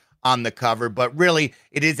Booker on the cover. But really,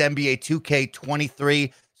 it is NBA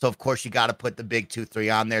 2K23. So, of course, you got to put the big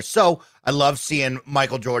 2-3 on there. So I love seeing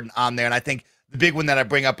Michael Jordan on there. And I think the big one that I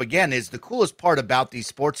bring up again is the coolest part about these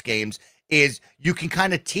sports games is you can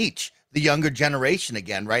kind of teach the younger generation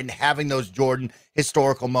again, right? And having those Jordan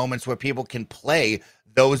historical moments where people can play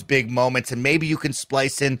those big moments, and maybe you can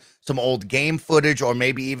splice in some old game footage, or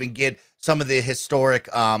maybe even get some of the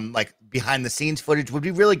historic, like behind the scenes footage would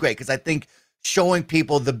be really great. Because I think showing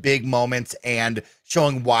people the big moments and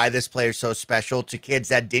showing why this player is so special to kids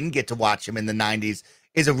that didn't get to watch him in the 90s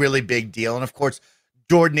is a really big deal. And of course,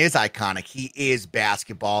 Jordan is iconic. He is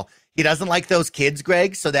basketball. He doesn't like those kids,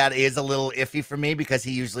 Greg, so that is a little iffy for me because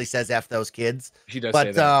he usually says F those kids. He does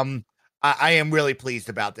say that. I am really pleased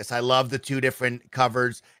about this. I love the 2 different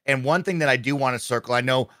covers. And one thing that I do want to circle, I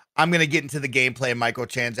know I'm going to get into the gameplay and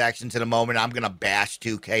microtransactions in a moment. I'm going to bash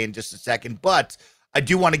 2K in just a second, but I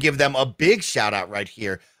do want to give them a big shout out right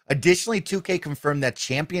here. Additionally, 2K confirmed that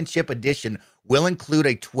Championship Edition will include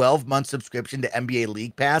a 12-month subscription to NBA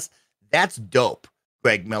League Pass. That's dope,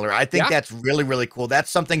 Greg Miller. I think that's really, really cool.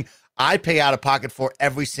 That's something I pay out of pocket for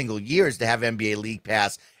every single year, is to have NBA League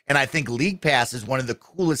Pass. And I think League Pass is one of the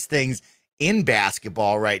coolest things in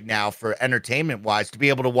basketball right now for entertainment-wise, to be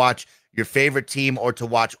able to watch your favorite team or to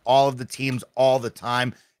watch all of the teams all the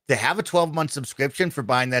time. To have a 12-month subscription for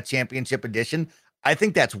buying that Championship Edition, I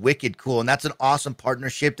think that's wicked cool. And that's an awesome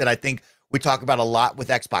partnership that I think we talk about a lot with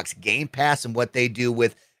Xbox Game Pass and what they do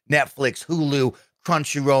with Netflix, Hulu,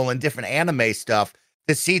 Crunchyroll, and different anime stuff.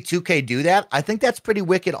 To see 2K do that, I think that's pretty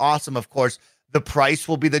wicked awesome. Of course, the price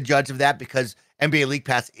will be the judge of that because NBA League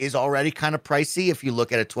Pass is already kind of pricey if you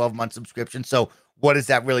look at a 12-month subscription. So what does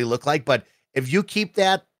that really look like? But if you keep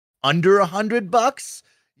that under $100,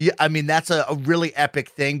 yeah, I mean, that's a really epic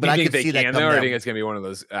thing. But I can see that. I think it's going to be one of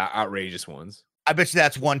those outrageous ones. I bet you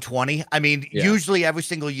that's $120. I mean, usually every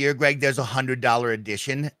single year, Greg, there's a $100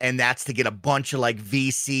 edition, and that's to get a bunch of like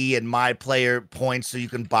VC and My Player points so you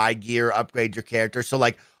can buy gear, upgrade your character. So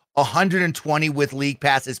like 120 with League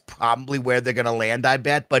Pass is probably where they're going to land, I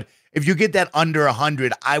bet. But if you get that under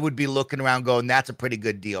 100, I would be looking around going, that's a pretty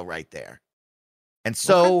good deal right there. And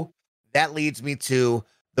so that leads me to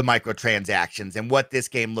the microtransactions and what this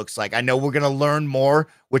game looks like. I know we're going to learn more,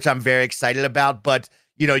 which I'm very excited about, but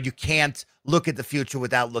you know, you can't look at the future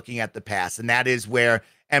without looking at the past. And that is where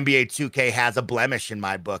NBA 2K has a blemish in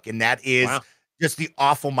my book. And that is just the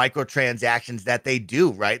awful microtransactions that they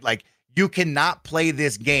do, right? Like, You cannot play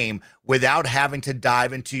this game without having to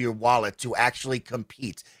dive into your wallet to actually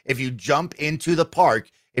compete. If you jump into the park,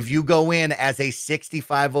 if you go in as a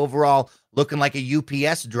 65 overall looking like a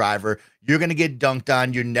UPS driver, you're going to get dunked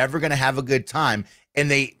on. You're never going to have a good time.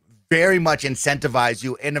 And they very much incentivize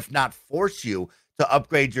you, and if not force you, to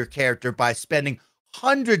upgrade your character by spending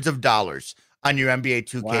hundreds of dollars on your NBA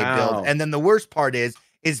 2K build. And then the worst part is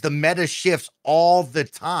the meta shifts all the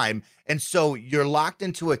time. And so you're locked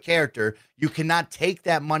into a character. You cannot take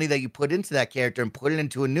that money that you put into that character and put it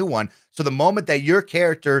into a new one. So the moment that your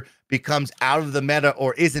character becomes out of the meta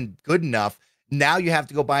or isn't good enough, now you have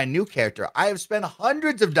to go buy a new character. I have spent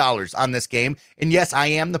hundreds of dollars on this game. And yes, I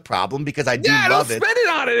am the problem because I do love it. Spend it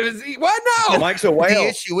on it. What? No. Mike's a whale. The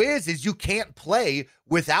issue is you can't play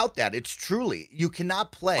without that. It's truly, you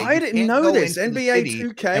cannot play. I didn't know this.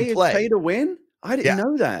 NBA 2K is pay to win? I didn't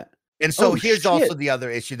know that. And so here's also the other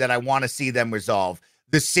issue that I want to see them resolve.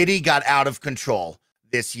 The city got out of control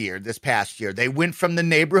this past year. They went from the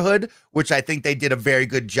neighborhood, which I think they did a very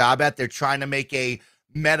good job at. They're trying to make a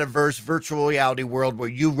metaverse virtual reality world where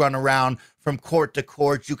you run around from court to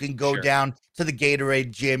court. You can go down to the Gatorade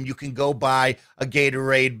gym. You can go buy a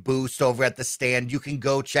Gatorade boost over at the stand. You can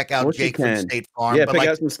go check out Jake from State Farm. Yeah,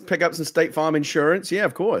 pick up some State Farm insurance. Yeah,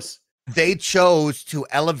 of course. They chose to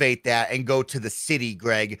elevate that and go to the city,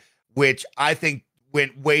 Greg, which I think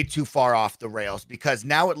went way too far off the rails, because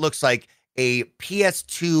now it looks like a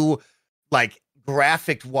PS2, like,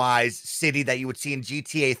 graphic wise city that you would see in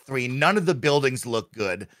GTA 3. None of the buildings look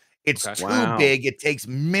good. It's too big. It takes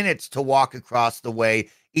minutes to walk across the way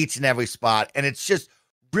each and every spot. And it's just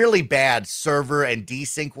really bad server and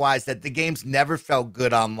desync wise that the game's never felt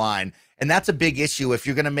good online. And that's a big issue if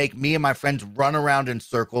you're going to make me and my friends run around in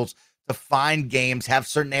circles to find games, have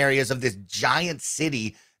certain areas of this giant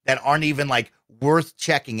city that aren't even like worth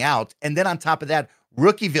checking out. And then on top of that,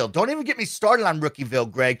 Rookieville. Don't even get me started on Rookieville,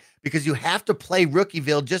 Greg, because you have to play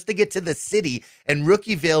Rookieville just to get to the city. And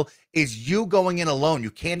Rookieville is you going in alone. You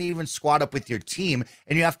can't even squad up with your team,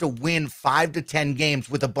 and you have to win 5 to 10 games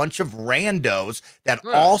with a bunch of randos that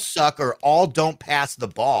all suck or all don't pass the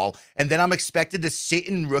ball. And then I'm expected to sit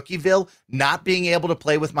in Rookieville, not being able to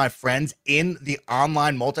play with my friends in the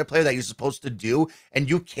online multiplayer that you're supposed to do. And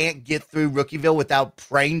you can't get through Rookieville without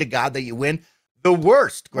praying to God that you win. The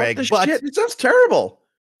worst, Greg. But it sounds terrible.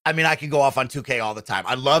 I mean, I can go off on 2K all the time.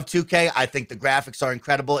 I love 2K. I think the graphics are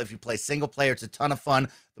incredible. If you play single player, it's a ton of fun.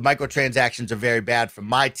 The microtransactions are very bad from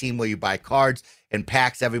my team where you buy cards and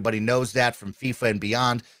packs. Everybody knows that from FIFA and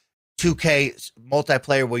beyond. 2K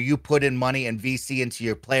multiplayer where you put in money and VC into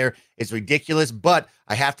your player is ridiculous. But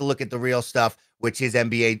I have to look at the real stuff, which is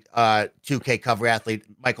NBA 2K cover athlete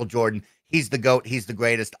Michael Jordan. He's the GOAT. He's the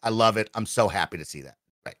greatest. I love it. I'm so happy to see that.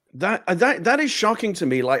 Right. That is shocking to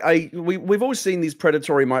me. Like we've all seen these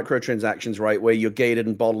predatory microtransactions, right, where you're gated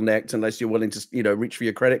and bottlenecked unless you're willing to, reach for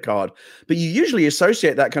your credit card. But you usually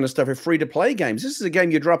associate that kind of stuff with free-to-play games. This is a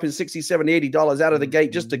game you're dropping $60, $70, $80 out of the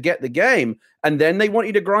gate just to get the game, and then they want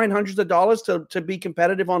you to grind hundreds of dollars to be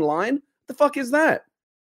competitive online. The fuck is that?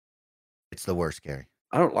 It's the worst, Gary.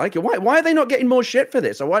 I don't like it. Why are they not getting more shit for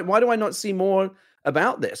this? Or why do I not see more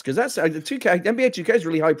about this? Because that's NBA 2K is a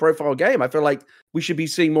really high profile game. I feel like we should be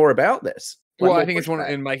seeing more about this. Well, I think it's one,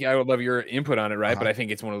 and Mike, I would love your input on it, right? But I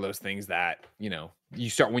think it's one of those things that, when you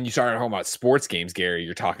start talking about sports games, Gary,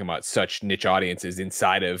 you're talking about such niche audiences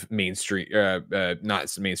inside of mainstream,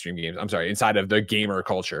 not mainstream games. I'm sorry, inside of the gamer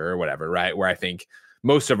culture or whatever, right? Where I think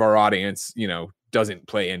most of our audience, doesn't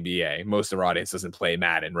play NBA. Most of our audience doesn't play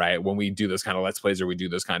Madden, right? When we do those kind of Let's Plays or we do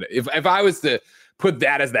those kind of, if I was to put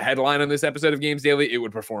that as the headline on this episode of Games Daily, it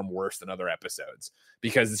would perform worse than other episodes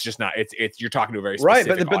because it's just not, it's you're talking to a very specific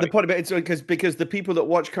right. But the point about it's because the people that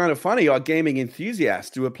watch Kind of Funny are gaming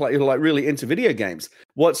enthusiasts who are like really into video games.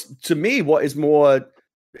 What is more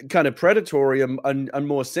kind of predatory and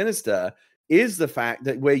more sinister is the fact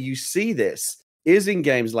that where you see this is in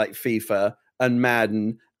games like FIFA and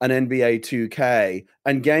Madden and NBA 2K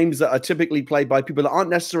and games that are typically played by people that aren't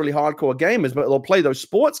necessarily hardcore gamers, but they'll play those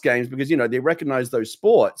sports games because, they recognize those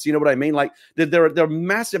sports. You know what I mean? Like there are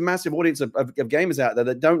massive audience of gamers out there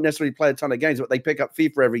that don't necessarily play a ton of games, but they pick up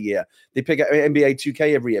FIFA every year. They pick up NBA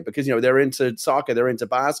 2K every year because, they're into soccer, they're into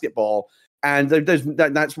basketball. And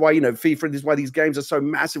that's why, FIFA, this is why these games are so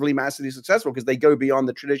massively successful, because they go beyond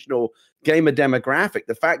the traditional gamer demographic.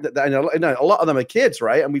 The fact that a lot of them are kids,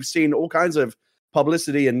 right? And we've seen all kinds of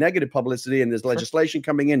publicity and negative publicity, and there's legislation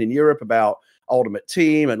coming in Europe about Ultimate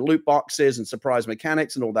Team and loot boxes and surprise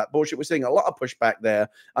mechanics and all that bullshit. We're seeing a lot of pushback there,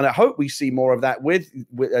 and I hope we see more of that with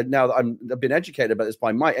now that I've been educated about this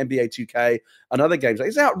by my NBA 2K and other games.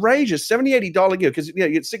 It's outrageous, $70-$80 gear, because you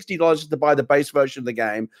get $60 to buy the base version of the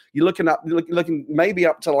game. You're looking maybe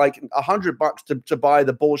up to like $100 to buy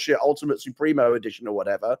the bullshit Ultimate Supremo edition or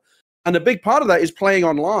whatever. And a big part of that is playing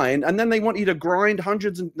online, and then they want you to grind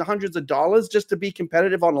hundreds and hundreds of dollars just to be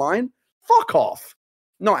competitive online. Fuck off.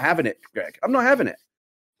 Not having it, Greg. I'm not having it.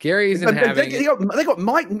 Gary isn't having it. They got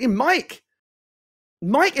Mike.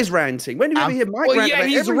 Mike is ranting. When do you ever hear Mike rant about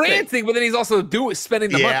he's everything? ranting, but then he's also spending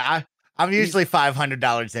the money. Yeah, I'm usually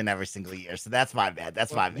 $500 in every single year, so that's my bad.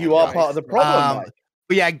 That's my bad. You are part of the problem, Mike.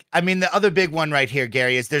 But yeah, I mean, the other big one right here,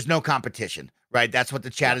 Gary, is there's no competition, right? That's what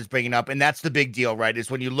the chat is bringing up, and that's the big deal, right?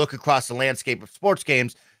 Is when you look across the landscape of sports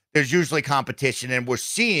games, there's usually competition, and we're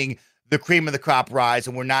seeing the cream of the crop rise,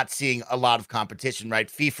 and we're not seeing a lot of competition, right?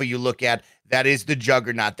 FIFA, you look at, that is the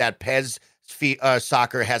juggernaut. That PES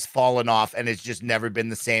soccer has fallen off and has just never been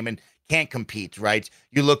the same and can't compete, right?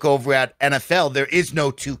 You look over at NFL, there is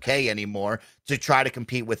no 2K anymore to try to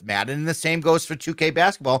compete with Madden, and the same goes for 2K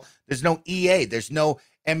basketball. There's no EA. There's no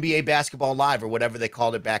NBA Basketball Live or whatever they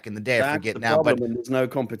called it back in the day. I forget now, but there's no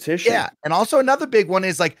competition. Yeah, and also another big one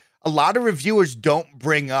is like a lot of reviewers don't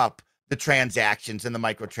bring up the transactions and the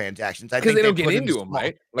microtransactions. Because they don't get into them,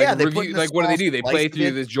 right? Like, yeah, what do? They play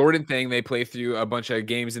through this Jordan thing. They play through a bunch of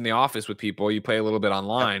games in the office with people. You play a little bit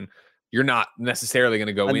online. You're not necessarily going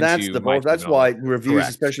to go into. That's why reviews,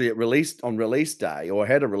 especially at release day or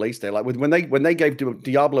ahead of release day, like when they gave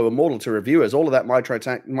Diablo Immortal to reviewers, all of that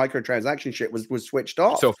microtransaction shit was switched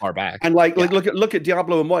off so far back. And look at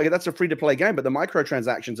Diablo Immortal. That's a free to play game, but the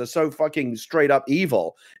microtransactions are so fucking straight up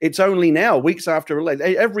evil. It's only now, weeks after release,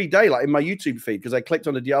 every day, like in my YouTube feed, because I clicked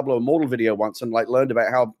on a Diablo Immortal video once and like learned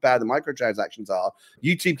about how bad the microtransactions are.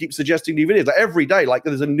 YouTube keeps suggesting new videos like every day. Like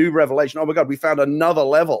there's a new revelation. Oh my god, we found another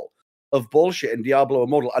level of bullshit in Diablo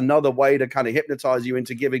Immortal, another way to kind of hypnotize you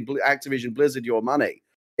into giving Activision Blizzard your money.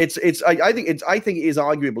 I think it is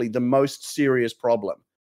arguably the most serious problem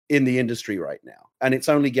in the industry right now, and it's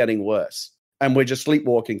only getting worse. And we're just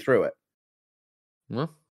sleepwalking through it.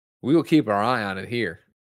 Well, we will keep our eye on it here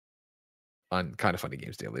on Kind of Funny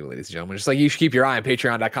Games Daily, ladies and gentlemen. Just like you should keep your eye on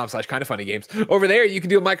patreon.com/kindoffunnygames. Over there, you can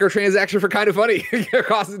do a microtransaction for Kind of Funny.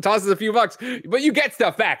 It tosses a few bucks, but you get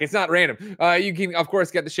stuff back. It's not random. You can, of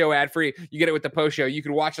course, get the show ad-free. You get it with the post show. You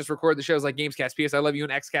can watch us record the shows like Gamescast, PS I Love You,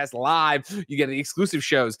 and XCast live. You get the exclusive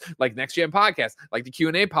shows like Next Gen Podcast, like the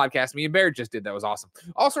Q&A podcast me and Barrett just did. That was awesome.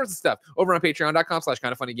 All sorts of stuff over on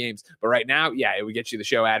patreon.com/kindoffunnygames. But right now, yeah, it would get you the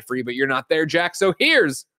show ad-free, but you're not there, Jack. So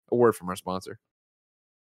here's a word from our sponsor.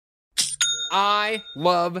 I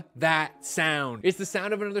love that sound. It's the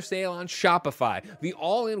sound of another sale on Shopify, the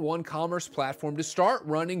all-in-one commerce platform to start,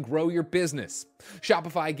 run, and grow your business.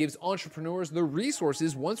 Shopify gives entrepreneurs the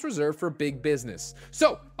resources once reserved for big business.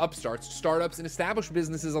 So, upstarts, startups, and established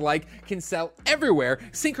businesses alike can sell everywhere,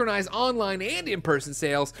 synchronize online and in-person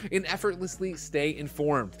sales, and effortlessly stay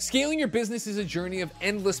informed. Scaling your business is a journey of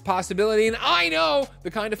endless possibility, and I know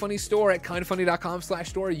the Kind of Funny store at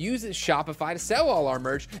kindoffunny.com/store uses Shopify to sell all our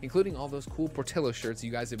merch, including all those cool Portillo shirts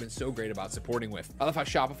you guys have been so great about supporting with. I love how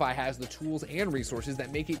Shopify has the tools and resources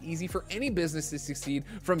that make it easy for any business to succeed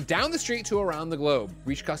from down the street to around the globe.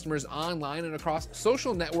 Reach customers online and across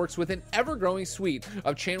social networks with an ever-growing suite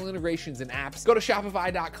of channel integrations and apps. Go to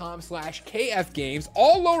shopify.com/KFgames,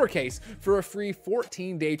 all lowercase, for a free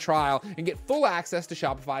 14-day trial and get full access to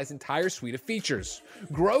Shopify's entire suite of features.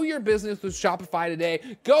 Grow your business with Shopify today.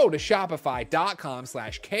 Go to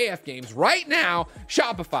shopify.com/KFgames right now.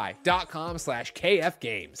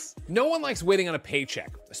 Shopify.com/KFgames. No one likes waiting on a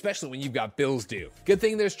paycheck, especially when you've got bills due. Good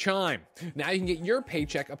thing there's Chime. Now you can get your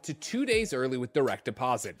paycheck up to 2 days early with direct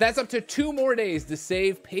deposit. That's up to 2 more days to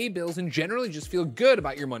save, pay bills, and generally just feel good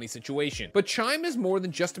about your money situation. But Chime is more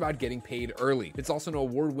than just about getting paid early. It's also an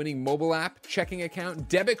award-winning mobile app, checking account,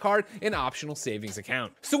 debit card, and optional savings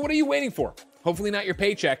account. So what are you waiting for? Hopefully not your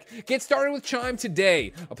paycheck. Get started with Chime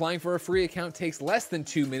today. Applying for a free account takes less than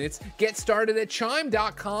 2 minutes. Get started at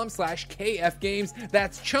chime.com/KFgames.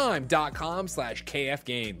 That's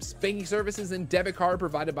chime.com/KFgames. Banking services and debit card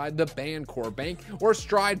provided by the Bancorp Bank or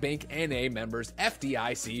Stride Bank NA, members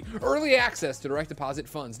FDIC. Early access to direct deposit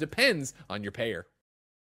funds depends on your payer.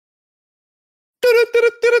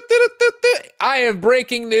 I have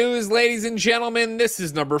breaking news, ladies and gentlemen. This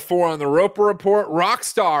is number 4 on the Roper Report.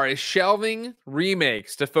 Rockstar is shelving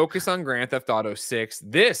remakes to focus on Grand Theft Auto 6.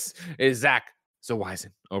 This is Zach Zawizen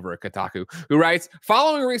over at Kotaku, who writes,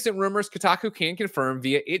 following recent rumors, Kotaku can confirm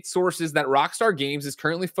via its sources that Rockstar Games is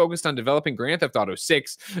currently focused on developing Grand Theft Auto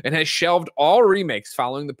 6 and has shelved all remakes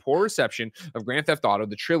following the poor reception of Grand Theft Auto,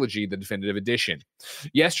 the trilogy, the definitive edition.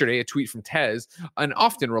 Yesterday, a tweet from Tez, an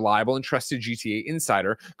often reliable and trusted GTA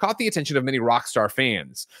insider, caught the attention of many Rockstar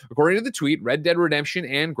fans. According to the tweet, Red Dead Redemption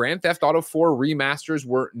and Grand Theft Auto 4 remasters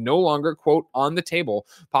were no longer, quote, on the table,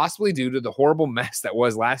 possibly due to the horrible mess that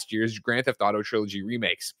was last year's Grand Theft Auto trilogy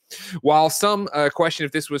remakes. While some question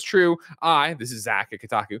if this was true, this is Zach at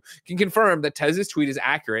Kotaku, can confirm that Tez's tweet is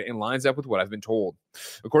accurate and lines up with what I've been told.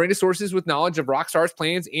 According to sources with knowledge of Rockstar's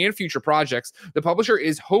plans and future projects, the publisher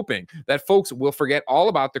is hoping that folks will forget all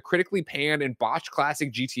about the critically panned and botched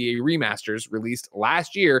classic GTA remasters released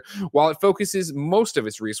last year, while it focuses most of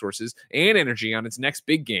its resources and energy on its next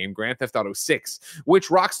big game, Grand Theft Auto 6, which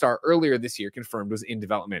Rockstar earlier this year confirmed was in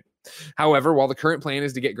development. However, while the current plan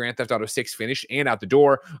is to get Grand Theft Auto 6 finished and out the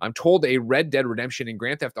door, I'm told a Red Dead Redemption and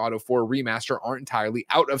Grand Theft Auto 4 remaster aren't entirely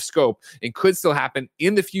out of scope and could still happen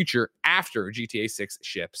in the future after GTA 6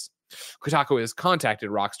 ships. Kotaku has contacted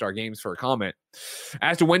Rockstar Games for a comment.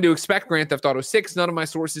 As to when to expect Grand Theft Auto 6, none of my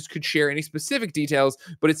sources could share any specific details,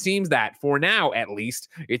 but it seems that, for now at least,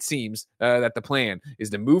 it seems that the plan is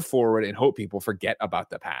to move forward and hope people forget about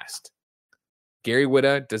the past. Gary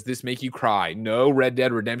Whitta, does this make you cry? No Red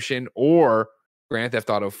Dead Redemption or Grand Theft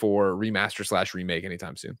Auto 4 remaster / remake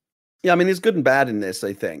anytime soon. Yeah, I mean, there's good and bad in this,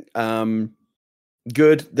 I think.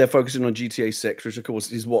 Good, they're focusing on GTA 6, which of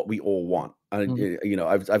course is what we all want. You know,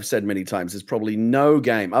 I've said many times, there's probably no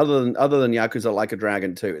game other than Yakuza Like a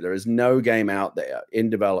Dragon 2. There is no game out there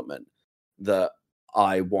in development that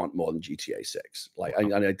I want more than GTA 6. Like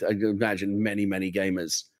I imagine many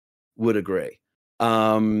gamers would agree.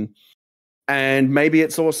 And maybe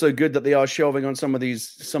it's also good that they are shelving on some of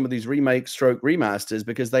these remakes / remasters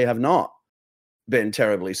because they have not been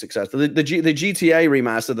terribly successful. The GTA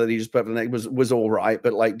remaster that he just put was all right,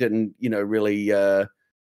 but like didn't really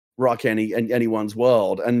rock anyone's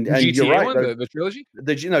world. And GTA you're right, one, the trilogy.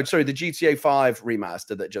 The GTA 5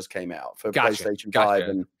 remaster that just came out for PlayStation 5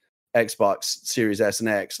 and Xbox Series S and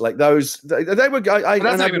X. Like those, they were. That's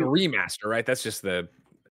not even a remaster, right? That's just the.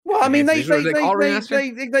 Well, I mean, they gave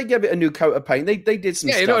it a new coat of paint. They did some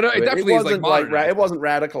stuff. It definitely wasn't it wasn't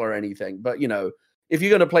radical or anything, but if you're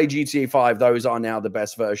going to play GTA 5, those are now the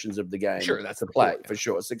best versions of the game. Sure, that's to play for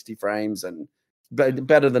sure. 60 frames and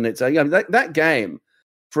better than it's. That game,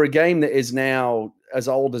 for a game that is now as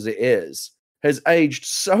old as it is, has aged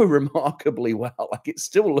so remarkably well. Like it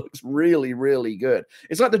still looks really, really good.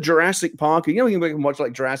 It's like the Jurassic Park. You can watch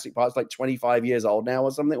like Jurassic Park. It's like 25 years old now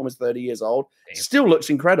or something, almost 30 years old. Damn. Still looks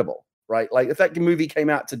incredible, right? Like if that movie came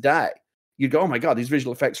out today, you'd go, "Oh my god, these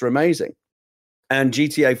visual effects are amazing." And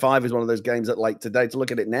GTA 5 is one of those games that, like today, to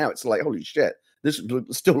look at it now, it's like, holy shit, this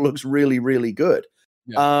still looks really, really good.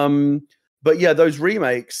 Yeah. But yeah, those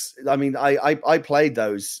remakes. I mean, I played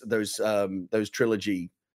those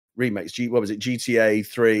trilogy remakes. What was it? GTA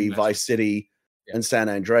 3, Vice City, and San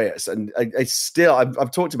Andreas. And it's still,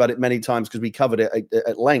 I've talked about it many times because we covered it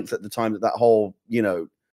at length at the time that whole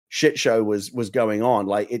shit show was going on.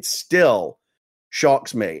 Like it still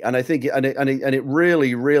shocks me, and I think it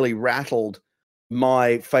really, really rattled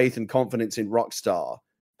my faith and confidence in Rockstar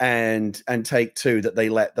and Take-Two that they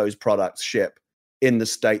let those products ship in the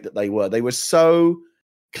state that they were. They were so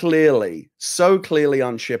clearly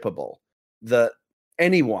unshippable that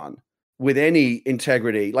anyone with any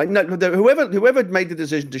integrity, like whoever made the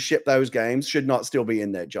decision to ship those games should not still be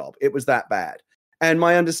in their job. It was that bad. And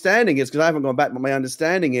my understanding is, because I haven't gone back, but my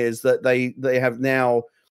understanding is that they have now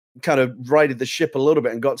kind of righted the ship a little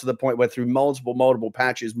bit and got to the point where through multiple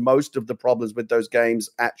patches, most of the problems with those games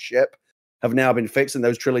at ship have now been fixed and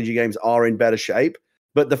those trilogy games are in better shape.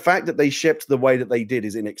 But the fact that they shipped the way that they did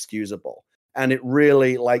is inexcusable. And it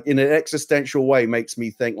really, like in an existential way, makes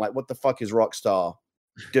me think, like, what the fuck is Rockstar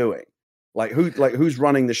doing? Who's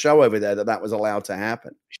running the show over there that was allowed to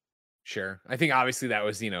happen? Sure. I think obviously that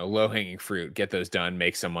was, low-hanging fruit. Get those done,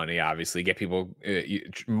 make some money, obviously. Get people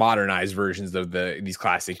modernized versions of these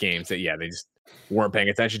classic games that, they just weren't paying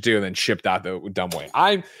attention to and then shipped out the dumb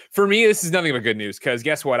way. For me, this is nothing but good news because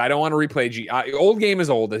guess what? I don't want to replay old game is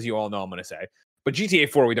old, as you all know I'm going to say. But GTA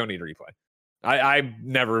 4, we don't need to replay. I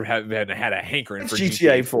never had a hankering for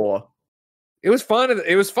GTA 4. It was fun.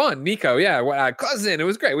 It was fun. Nico, cousin. It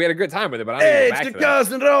was great. We had a good time with it. But it's the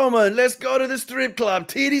cousin Roman. Let's go to the strip club.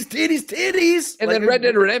 Titties. And then Red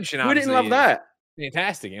Dead Redemption. Who didn't love that?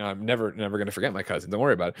 Fantastic. I'm never going to forget my cousin. Don't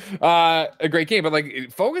worry about it. A great game, but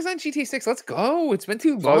focus on GTA 6. Let's go. It's been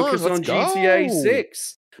too long. Focus on GTA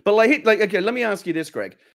 6. But okay, let me ask you this,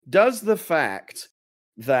 Greg. Does the fact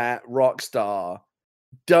that Rockstar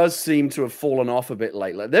does seem to have fallen off a bit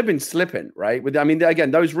lately. They've been slipping, right? I mean,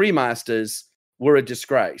 again, those remasters were a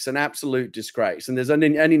disgrace, an absolute disgrace. And there's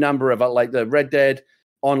any number of like the Red Dead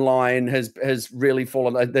Online has really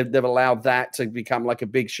fallen. They've allowed that to become like a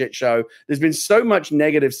big shit show. There's been so much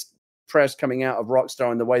negative press coming out of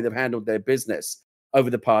Rockstar and the way they've handled their business over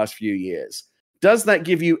the past few years. Does that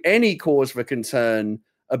give you any cause for concern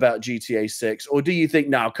about GTA 6? Or do you think,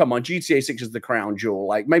 no, come on, GTA 6 is the crown jewel?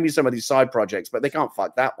 Like maybe some of these side projects, but they can't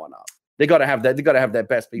fuck that one up. They got to have that. They got to have their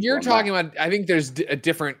best people. You're talking about. I think there's a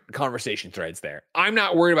different conversation threads there. I'm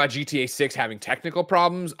not worried about GTA 6 having technical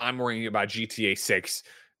problems. I'm worrying about GTA 6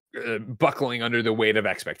 buckling under the weight of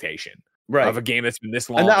expectation of a game that's been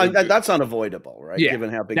this long. And that's unavoidable, right? Yeah,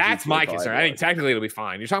 given how big. That's GTA my concern. was. I think technically it'll be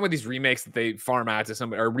fine. You're talking about these remakes that they farm out to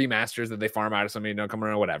somebody, or remasters that they farm out to somebody, don't come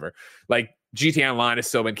around, whatever. Like GTA Online has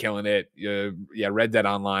still been killing it. Red Dead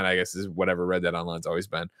Online, I guess, is whatever Red Dead Online's always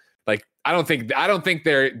been. Like, I don't think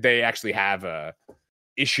they actually have a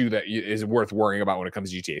issue that is worth worrying about when it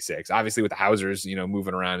comes to GTA 6. Obviously, with the Housers,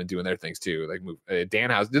 moving around and doing their things too. Like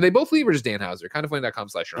Dan Houser, did they both leave or just Dan Houser? Kindoffunny.com/.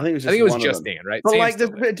 I think it was just Dan, right? But like,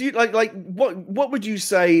 do you like what would you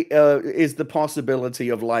say is the possibility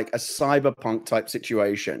of like a cyberpunk type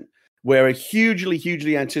situation where a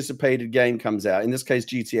hugely anticipated game comes out? In this case,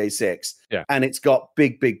 GTA 6, and it's got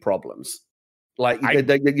big problems. Like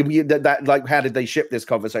like how did they ship this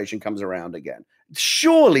conversation comes around again?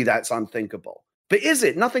 Surely that's unthinkable. But is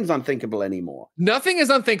it? Nothing's unthinkable anymore. Nothing is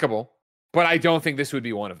unthinkable, but I don't think this would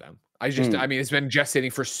be one of them. I mean, it's been just sitting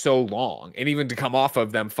for so long, and even to come off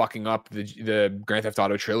of them fucking up the Grand Theft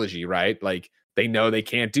Auto trilogy, right? Like they know they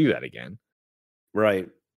can't do that again, right?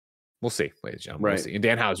 We'll see, ladies and gentlemen. Right. We'll see. And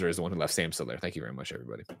Dan Houser is the one who left. Sam still there. Thank you very much,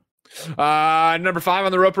 everybody. Number 5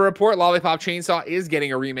 on the Roper Report, Lollipop Chainsaw is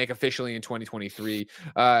getting a remake officially in 2023.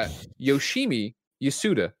 Yoshimi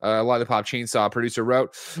Yasuda, Lollipop Chainsaw producer,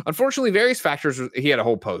 wrote, unfortunately, various factors, he had a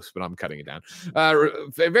whole post, but I'm cutting it down.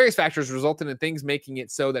 Various factors resulted in things making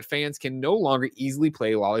it so that fans can no longer easily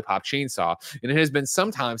play Lollipop Chainsaw, and it has been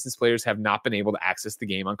some time since players have not been able to access the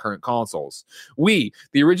game on current consoles. We,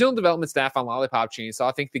 the original development staff on Lollipop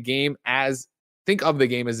Chainsaw, think of the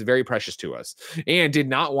game as very precious to us, and did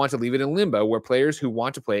not want to leave it in limbo where players who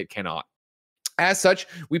want to play it cannot. As such,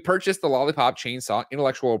 we purchased the Lollipop Chainsaw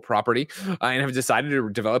intellectual property and have decided to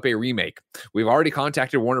develop a remake. We've already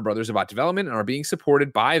contacted Warner Brothers about development and are being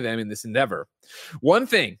supported by them in this endeavor. One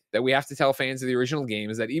thing that we have to tell fans of the original game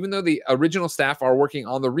is that even though the original staff are working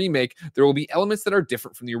on the remake, there will be elements that are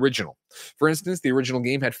different from the original. For instance, the original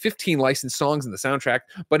game had 15 licensed songs in the soundtrack,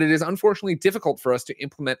 but it is unfortunately difficult for us to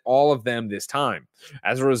implement all of them this time.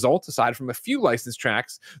 As a result, aside from a few licensed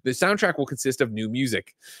tracks, the soundtrack will consist of new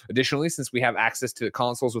music. Additionally, since we have access to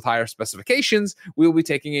consoles with higher specifications, we will be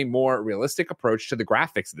taking a more realistic approach to the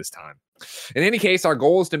graphics this time. In any case, our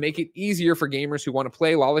goal is to make it easier for gamers who want to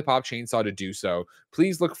play Lollipop Chainsaw to do so.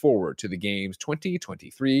 Please look forward to the game's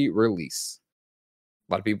 2023 release.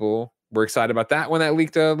 A lot of people were excited about that when that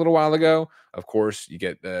leaked a little while ago. Of course, you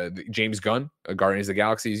get James Gunn, Guardians of the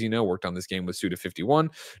Galaxy, as you know, worked on this game with Suda51.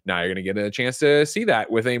 Now you're going to get a chance to see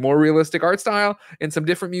that with a more realistic art style and some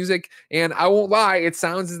different music. And I won't lie, it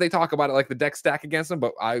sounds as they talk about it like the deck stack against them,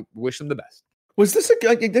 but I wish them the best. Was this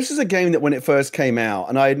this is a game that when it first came out,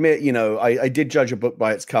 and I admit, I did judge a book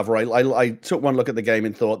by its cover. I took one look at the game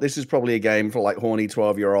and thought, this is probably a game for like horny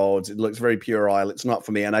 12-year-olds. It looks very puerile. It's not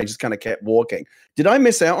for me. And I just kind of kept walking. Did I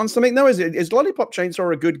miss out on something? No, is Lollipop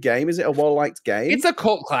Chainsaw a good game? Is it a well-liked game? It's a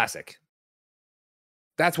cult classic.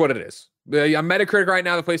 That's what it is. On Metacritic right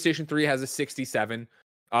now, the PlayStation 3 has a 67.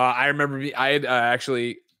 I remember I had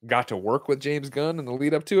actually got to work with James Gunn in the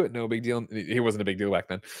lead up to it. No big deal. He wasn't a big deal back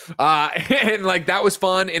then. And like that was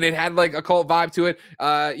fun, and it had like a cult vibe to it.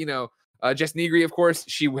 Jess Negri, of course,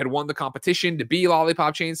 she had won the competition to be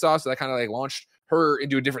Lollipop Chainsaw, so that kind of like launched her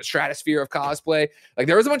into a different stratosphere of cosplay. Like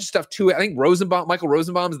there was a bunch of stuff to it. I think Michael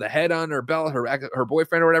Rosenbaum's the head on her belt, her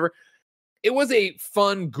boyfriend or whatever. It was a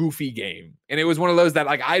fun, goofy game, and it was one of those that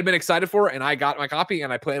like I had been excited for, and I got my copy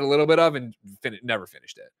and I played a little bit of and never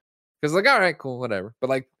finished it. Because like, all right, cool, whatever. But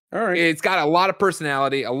like, all right, it's got a lot of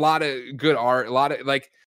personality, a lot of good art, a lot of like,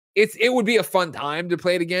 it would be a fun time to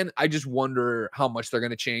play it again. I just wonder how much they're going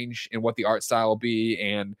to change and what the art style will be,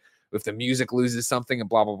 and if the music loses something and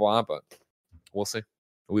blah blah blah. But we'll see.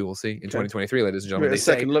 We will see in 2023, ladies and gentlemen. A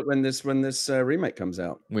second look when this remake comes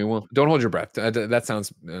out. We will. Don't hold your breath. That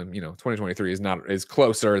sounds 2023 is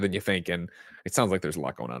closer than you think, and It sounds like there's a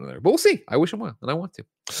lot going on in there, but we'll see. I wish him well, and I want to.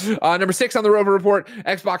 Number 6 on the Rover Report,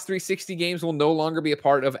 Xbox 360 games will no longer be a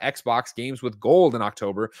part of Xbox Games with Gold in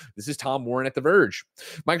October. This is Tom Warren at The Verge.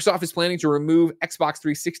 Microsoft is planning to remove Xbox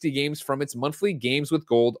 360 games from its monthly Games with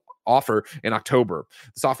Gold offer in October.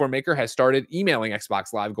 The software maker has started emailing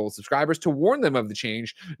Xbox Live Gold subscribers to warn them of the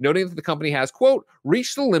change, noting that the company has, quote,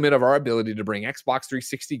 reached the limit of our ability to bring Xbox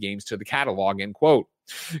 360 games to the catalog, end quote.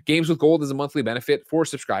 Games with Gold is a monthly benefit for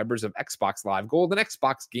subscribers of Xbox Live Gold and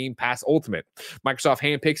Xbox Game Pass Ultimate. Microsoft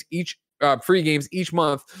handpicks each free games each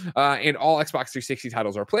month, and all Xbox 360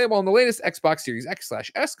 titles are playable on the latest Xbox Series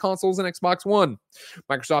X/S consoles and Xbox One.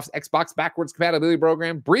 Microsoft's Xbox backwards compatibility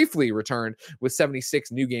program briefly returned with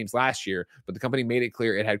 76 new games last year, but the company made it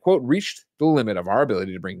clear it had, quote, reached the limit of our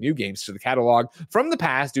ability to bring new games to the catalog from the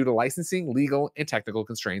past due to licensing, legal, and technical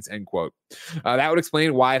constraints, end quote. That would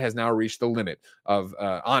explain why it has now reached the limit of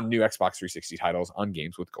on new Xbox 360 titles on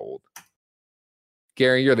Games with Gold.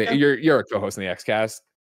 Gary, you're a co-host in the XCast.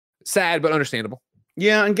 Sad, but understandable.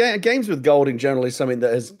 Yeah, and games with gold in general is something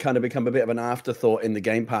that has kind of become a bit of an afterthought in the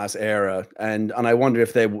Game Pass era, and I wonder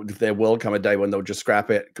if there will come a day when they'll just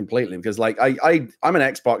scrap it completely. Because like I'm an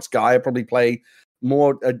Xbox guy, I probably play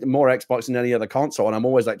more Xbox than any other console, and I'm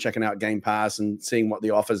always like checking out Game Pass and seeing what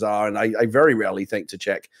the offers are, and I very rarely think to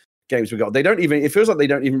check games with gold. They don't even. It feels like they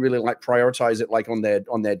don't even really like prioritize it like on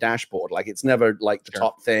their dashboard. Like it's never like the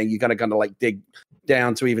top thing. You gotta kind of like dig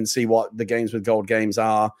down to even see what the games with gold games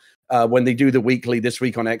are. When they do the weekly this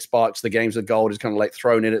week on Xbox, the games with gold is kind of like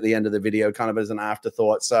thrown in at the end of the video, kind of as an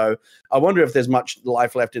afterthought. So I wonder if there's much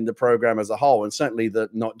life left in the program as a whole, and certainly the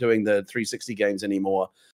not doing the 360 games anymore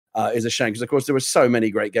is a shame, because of course there were so many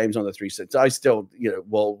great games on the 360. I still,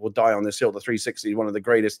 will die on this hill. The 360 is one of the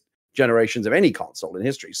greatest generations of any console in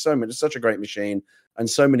history. Such a great machine and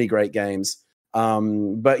so many great games.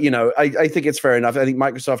 But I think it's fair enough. I think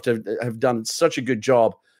Microsoft have done such a good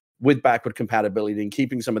job with backward compatibility and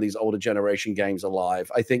keeping some of these older generation games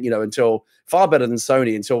alive. I think, until far better than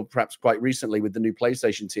Sony, until perhaps quite recently with the new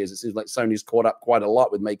PlayStation tiers, it seems like Sony's caught up quite a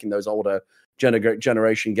lot with making those older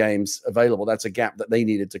generation games available. That's a gap that they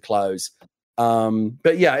needed to close.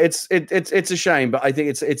 But yeah, it's a shame, but I think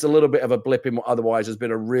it's a little bit of a blip in what otherwise has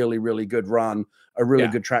been a really, really good run, a really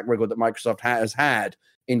good track record that Microsoft has had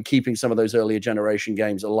in keeping some of those earlier generation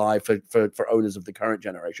games alive for owners of the current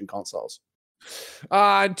generation consoles.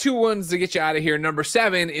 2 ones to get you out of here. Number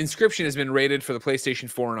 7, Inscription has been rated for the PlayStation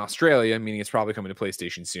 4 in Australia, meaning it's probably coming to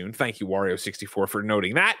PlayStation soon. Thank you, Wario64, for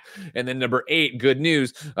noting that. And then number 8, good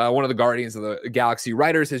news. One of the Guardians of the Galaxy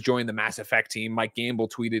writers has joined the Mass Effect team. Mike Gamble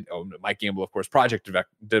tweeted, Mike Gamble, of course, project director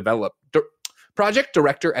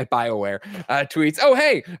at BioWare, tweets, "Oh,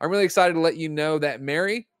 hey, I'm really excited to let you know that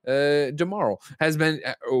Mary DeMarle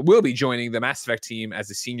will be joining the Mass Effect team as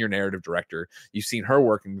a senior narrative director. You've seen her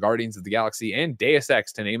work in Guardians of the Galaxy and Deus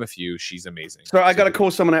Ex, to name a few. She's amazing." So I got to call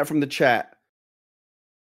someone out from the chat.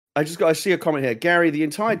 I see a comment here. Gary, the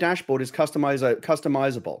entire dashboard is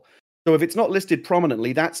customizable. So if it's not listed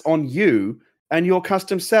prominently, that's on you and your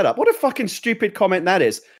custom setup. What a fucking stupid comment that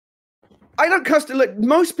is. I don't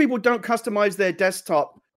most people don't customize their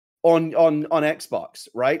desktop on Xbox,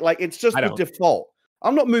 right? Like it's just the default.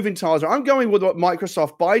 I'm not moving tiles. I'm going with what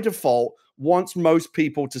Microsoft by default wants most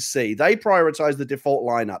people to see. They prioritize the default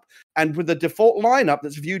lineup. And with the default lineup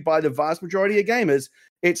that's viewed by the vast majority of gamers,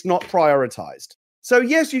 it's not prioritized. So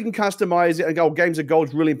yes, you can customize it and go, games of gold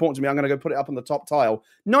is really important to me. I'm going to go put it up on the top tile.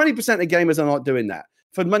 90% of gamers are not doing that.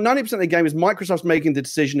 For 90% of the gamers, Microsoft's making the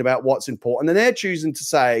decision about what's important. And then they're choosing to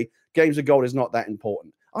say games of gold is not that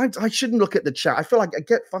important. I shouldn't look at the chat. I feel like I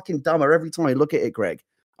get fucking dumber every time I look at it, Greg.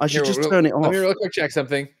 I should turn it off. Let me real quick check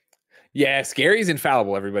something. Yes, Gary's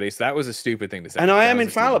infallible, everybody. So that was a stupid thing to say. And I am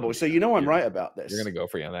infallible, so I'm right about this. You're going to go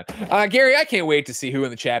for you on that. Gary, I can't wait to see who in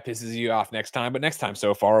the chat pisses you off next time, but next time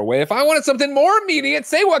so far away. If I wanted something more immediate,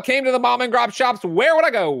 say what came to the mom and grab shops, where would I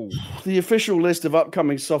go? The official list of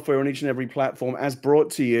upcoming software on each and every platform as brought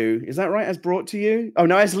to you. Is that right? As brought to you? Oh,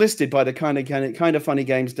 no, as listed by the kind of funny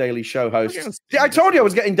games daily show hosts. I told you I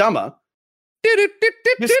was getting dumber.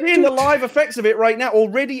 You're seeing the live effects of it right now,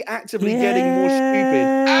 already actively getting more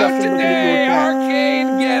stupid. Out today,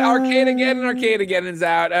 Arcade again is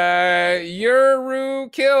out.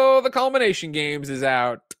 Yuru Kill the Culmination Games is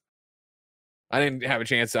out. I didn't have a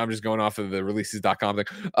chance, so I'm just going off of the releases.com thing.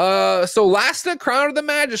 Solasta Crown of the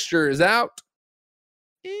Magister is out.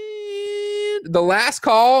 And The Last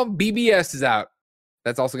Call BBS is out.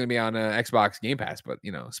 That's also going to be on Xbox Game Pass, but,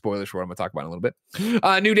 spoilers for what I'm going to talk about in a little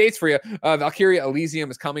bit. New dates for you. Valkyria Elysium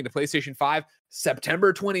is coming to PlayStation 5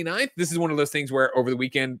 September 29th. This is one of those things where over the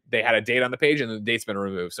weekend they had a date on the page and the date's been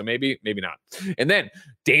removed. So maybe not. And then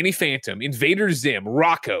Danny Phantom, Invader Zim,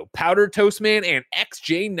 Rocco, Powder Toast Man, and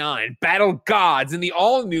XJ9 Battle Gods in the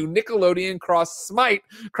all-new Nickelodeon Cross Smite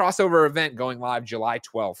crossover event going live July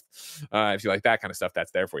 12th. If you like that kind of stuff,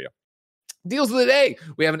 that's there for you. Deals of the day.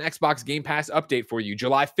 We have an Xbox Game Pass update for you.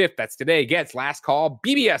 July 5th, that's today, gets Last Call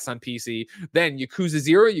BBS on PC. Then Yakuza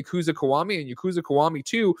 0, Yakuza Kiwami, and Yakuza Kiwami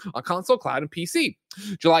 2 on console, cloud, and PC.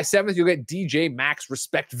 July 7th, you'll get DJ Max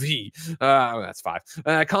Respect V. That's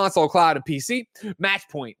 5. Console, cloud, and PC. Match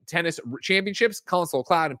Point Tennis Championships, console,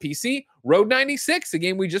 cloud, and PC. Road 96, a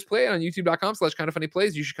game we just played on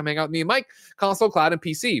youtube.com/kindoffunnyplays. You should come hang out with me and Mike. Console, cloud, and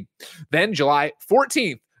PC. Then July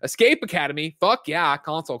 14th, Escape Academy, fuck yeah,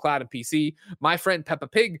 console, cloud, and PC. My Friend Peppa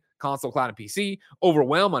Pig, console, cloud, and PC.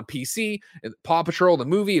 Overwhelm on PC. Paw Patrol, the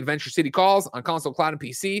movie, Adventure City Calls on console, cloud, and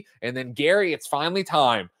PC. And then, Gary, it's finally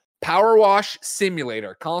time. Power Wash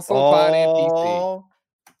Simulator, console, cloud, and PC.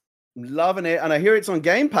 Loving it. And I hear it's on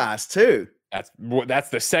Game Pass, too. That's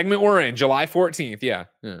the segment we're in, July 14th. Yeah.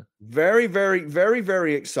 Very, very, very,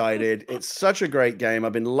 very excited. It's such a great game.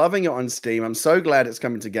 I've been loving it on Steam. I'm so glad it's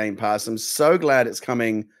coming to Game Pass. I'm so glad it's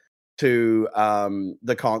coming to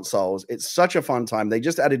the consoles. It's such a fun time. They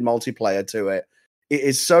just added multiplayer to it. It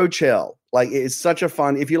is so chill. Like, it is such a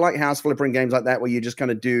fun. If you like house flipping games like that, where you just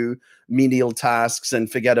kind of do menial tasks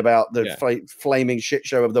and forget about the flaming shit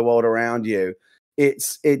show of the world around you,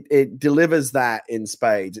 it delivers that in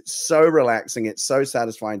spades. It's so relaxing. It's so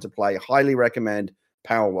satisfying to play. Highly recommend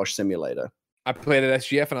Power Wash Simulator. I played at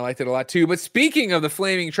SGF and I liked it a lot too. But speaking of the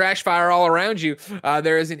flaming trash fire all around you,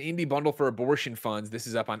 there is an indie bundle for abortion funds. This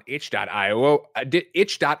is up on itch.io.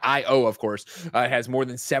 Itch.io, of course. It has more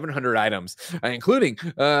than 700 items, including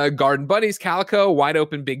Garden Buddies, Calico, Wide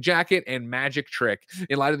Open Big Jacket, and Magic Trick.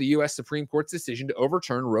 In light of the U.S. Supreme Court's decision to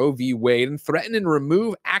overturn Roe v. Wade and threaten and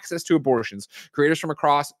remove access to abortions, creators from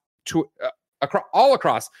all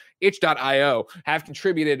across itch.io have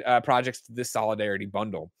contributed projects to this solidarity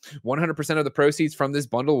bundle. 100% of the proceeds from this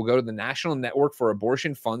bundle will go to the National Network for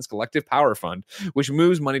Abortion Funds Collective Power Fund, which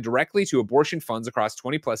moves money directly to abortion funds across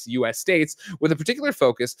 20 plus U.S. states, with a particular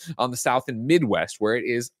focus on the South and Midwest, where it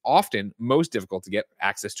is often most difficult to get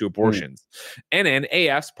access to abortions.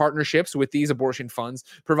 NNAF's partnerships with these abortion funds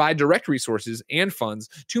provide direct resources and funds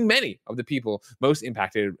to many of the people most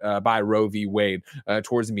impacted by Roe v. Wade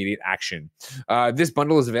towards immediate action. This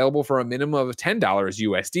bundle is available for a minimum of $10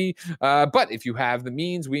 USD. But if you have the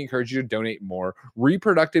means, we encourage you to donate more.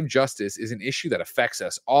 Reproductive justice is an issue that affects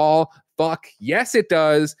us all. Fuck yes, it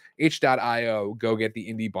does. Itch.io. Go get the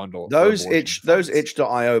indie bundle. Those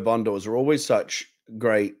itch.io bundles are always such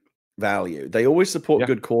great value. They always support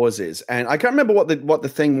good causes. And I can't remember what the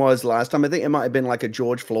thing was last time. I think it might have been like a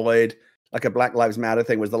George Floyd, like a Black Lives Matter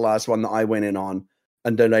thing was the last one that I went in on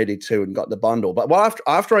and donated to and got the bundle. But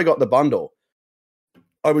after I got the bundle,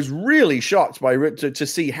 I was really shocked to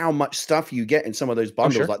see how much stuff you get in some of those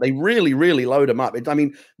bundles. Oh, sure. Like, they really, really load them up.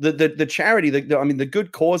 The charity, the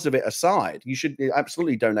good cause of it aside, you should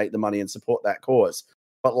absolutely donate the money and support that cause.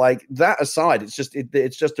 But like that aside, it's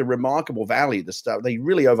just a remarkable value. The stuff they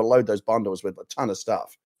really overload those bundles with a ton of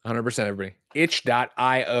stuff. 100%, everybody.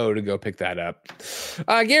 Itch.io to go pick that up.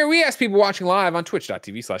 Gary, we asked people watching live on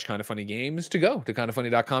twitch.tv/kindoffunnygames to go to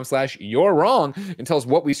kindoffunny.com/you're wrong and tell us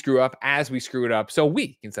what we screw up as we screw it up so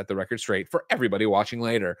we can set the record straight for everybody watching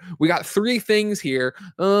later. We got 3 things here.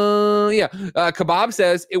 Kebab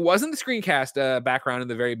says it wasn't the screencast background in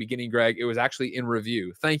the very beginning, Greg. It was actually in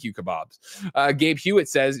review. Thank you, Kebabs. Gabe Hewitt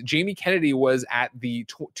says Jamie Kennedy was at the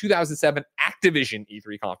 2007 Activision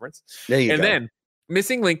E3 conference. There you go. Then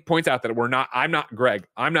Missing Link points out that I'm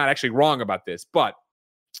not actually wrong about this, but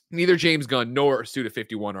neither James Gunn nor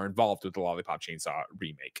Suda51 are involved with the Lollipop Chainsaw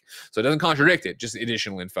remake. So it doesn't contradict it, just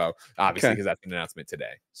additional info, obviously, because that's an announcement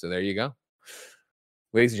today. So there you go.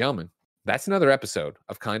 Ladies and gentlemen, that's another episode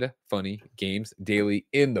of Kinda Funny Games Daily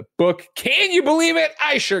in the book. Can you believe it?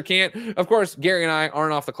 I sure can't. Of course, Gary and I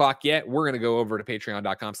aren't off the clock yet. We're going to go over to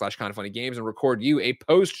patreon.com/kindoffunnygames and record you a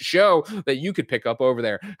post show that you could pick up over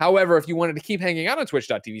there. However, if you wanted to keep hanging out on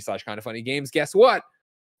twitch.tv/kindoffunnygames, guess what?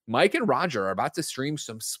 Mike and Roger are about to stream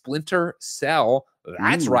some Splinter Cell.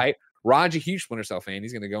 That's right. Raj, a huge Splinter Cell fan.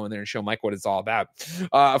 He's going to go in there and show Mike what it's all about.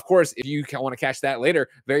 Of course, if you want to catch that later,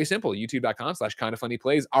 very simple.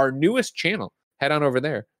 youtube.com/kindoffunnyplays, our newest channel. Head on over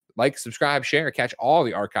there. Like, subscribe, share, catch all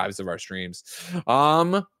the archives of our streams.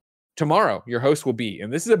 Tomorrow, your host will be,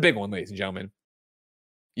 and this is a big one, ladies and gentlemen.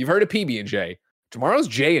 You've heard of PB&J. Tomorrow's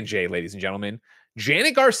J&J, ladies and gentlemen.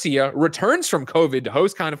 Janet Garcia returns from COVID to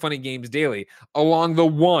host Kind of Funny Games Daily along the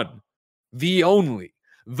one, the only,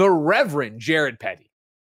 the Reverend Jared Petty.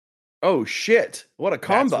 Oh, shit. What a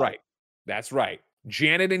combo. That's right.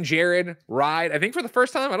 Janet and Jared ride, I think for the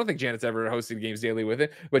first time. I don't think Janet's ever hosted Games Daily with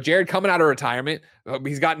it, but Jared coming out of retirement.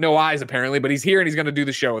 He's got no eyes apparently, but he's here and he's going to do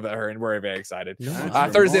the show with her, and we're very excited.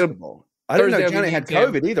 Thursday. I didn't know Janet had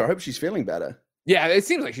COVID either. I hope she's feeling better. Yeah, it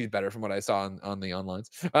seems like she's better from what I saw on the onlines.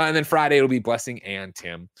 And then Friday it'll be Blessing and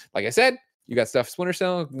Tim. Like I said, you got stuff Splinter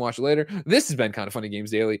Cell. You can watch it later. This has been Kind of Funny Games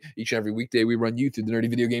Daily. Each and every weekday, we run you through the nerdy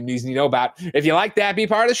video game news you know about. If you like that, be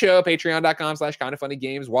part of the show.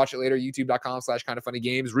 Patreon.com/kindoffunnygames. Watch it later.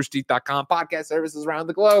 YouTube.com/kindoffunnygames. Roosterteeth.com. Podcast services around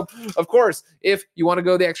the globe. Of course, if you want to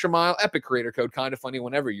go the extra mile, Epic creator code Kind of Funny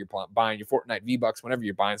whenever you're buying your Fortnite V-Bucks, whenever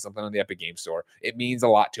you're buying something on the Epic Game Store. It means a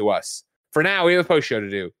lot to us. For now, we have a post show to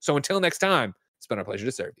do. So until next time, it's been our pleasure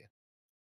to serve you.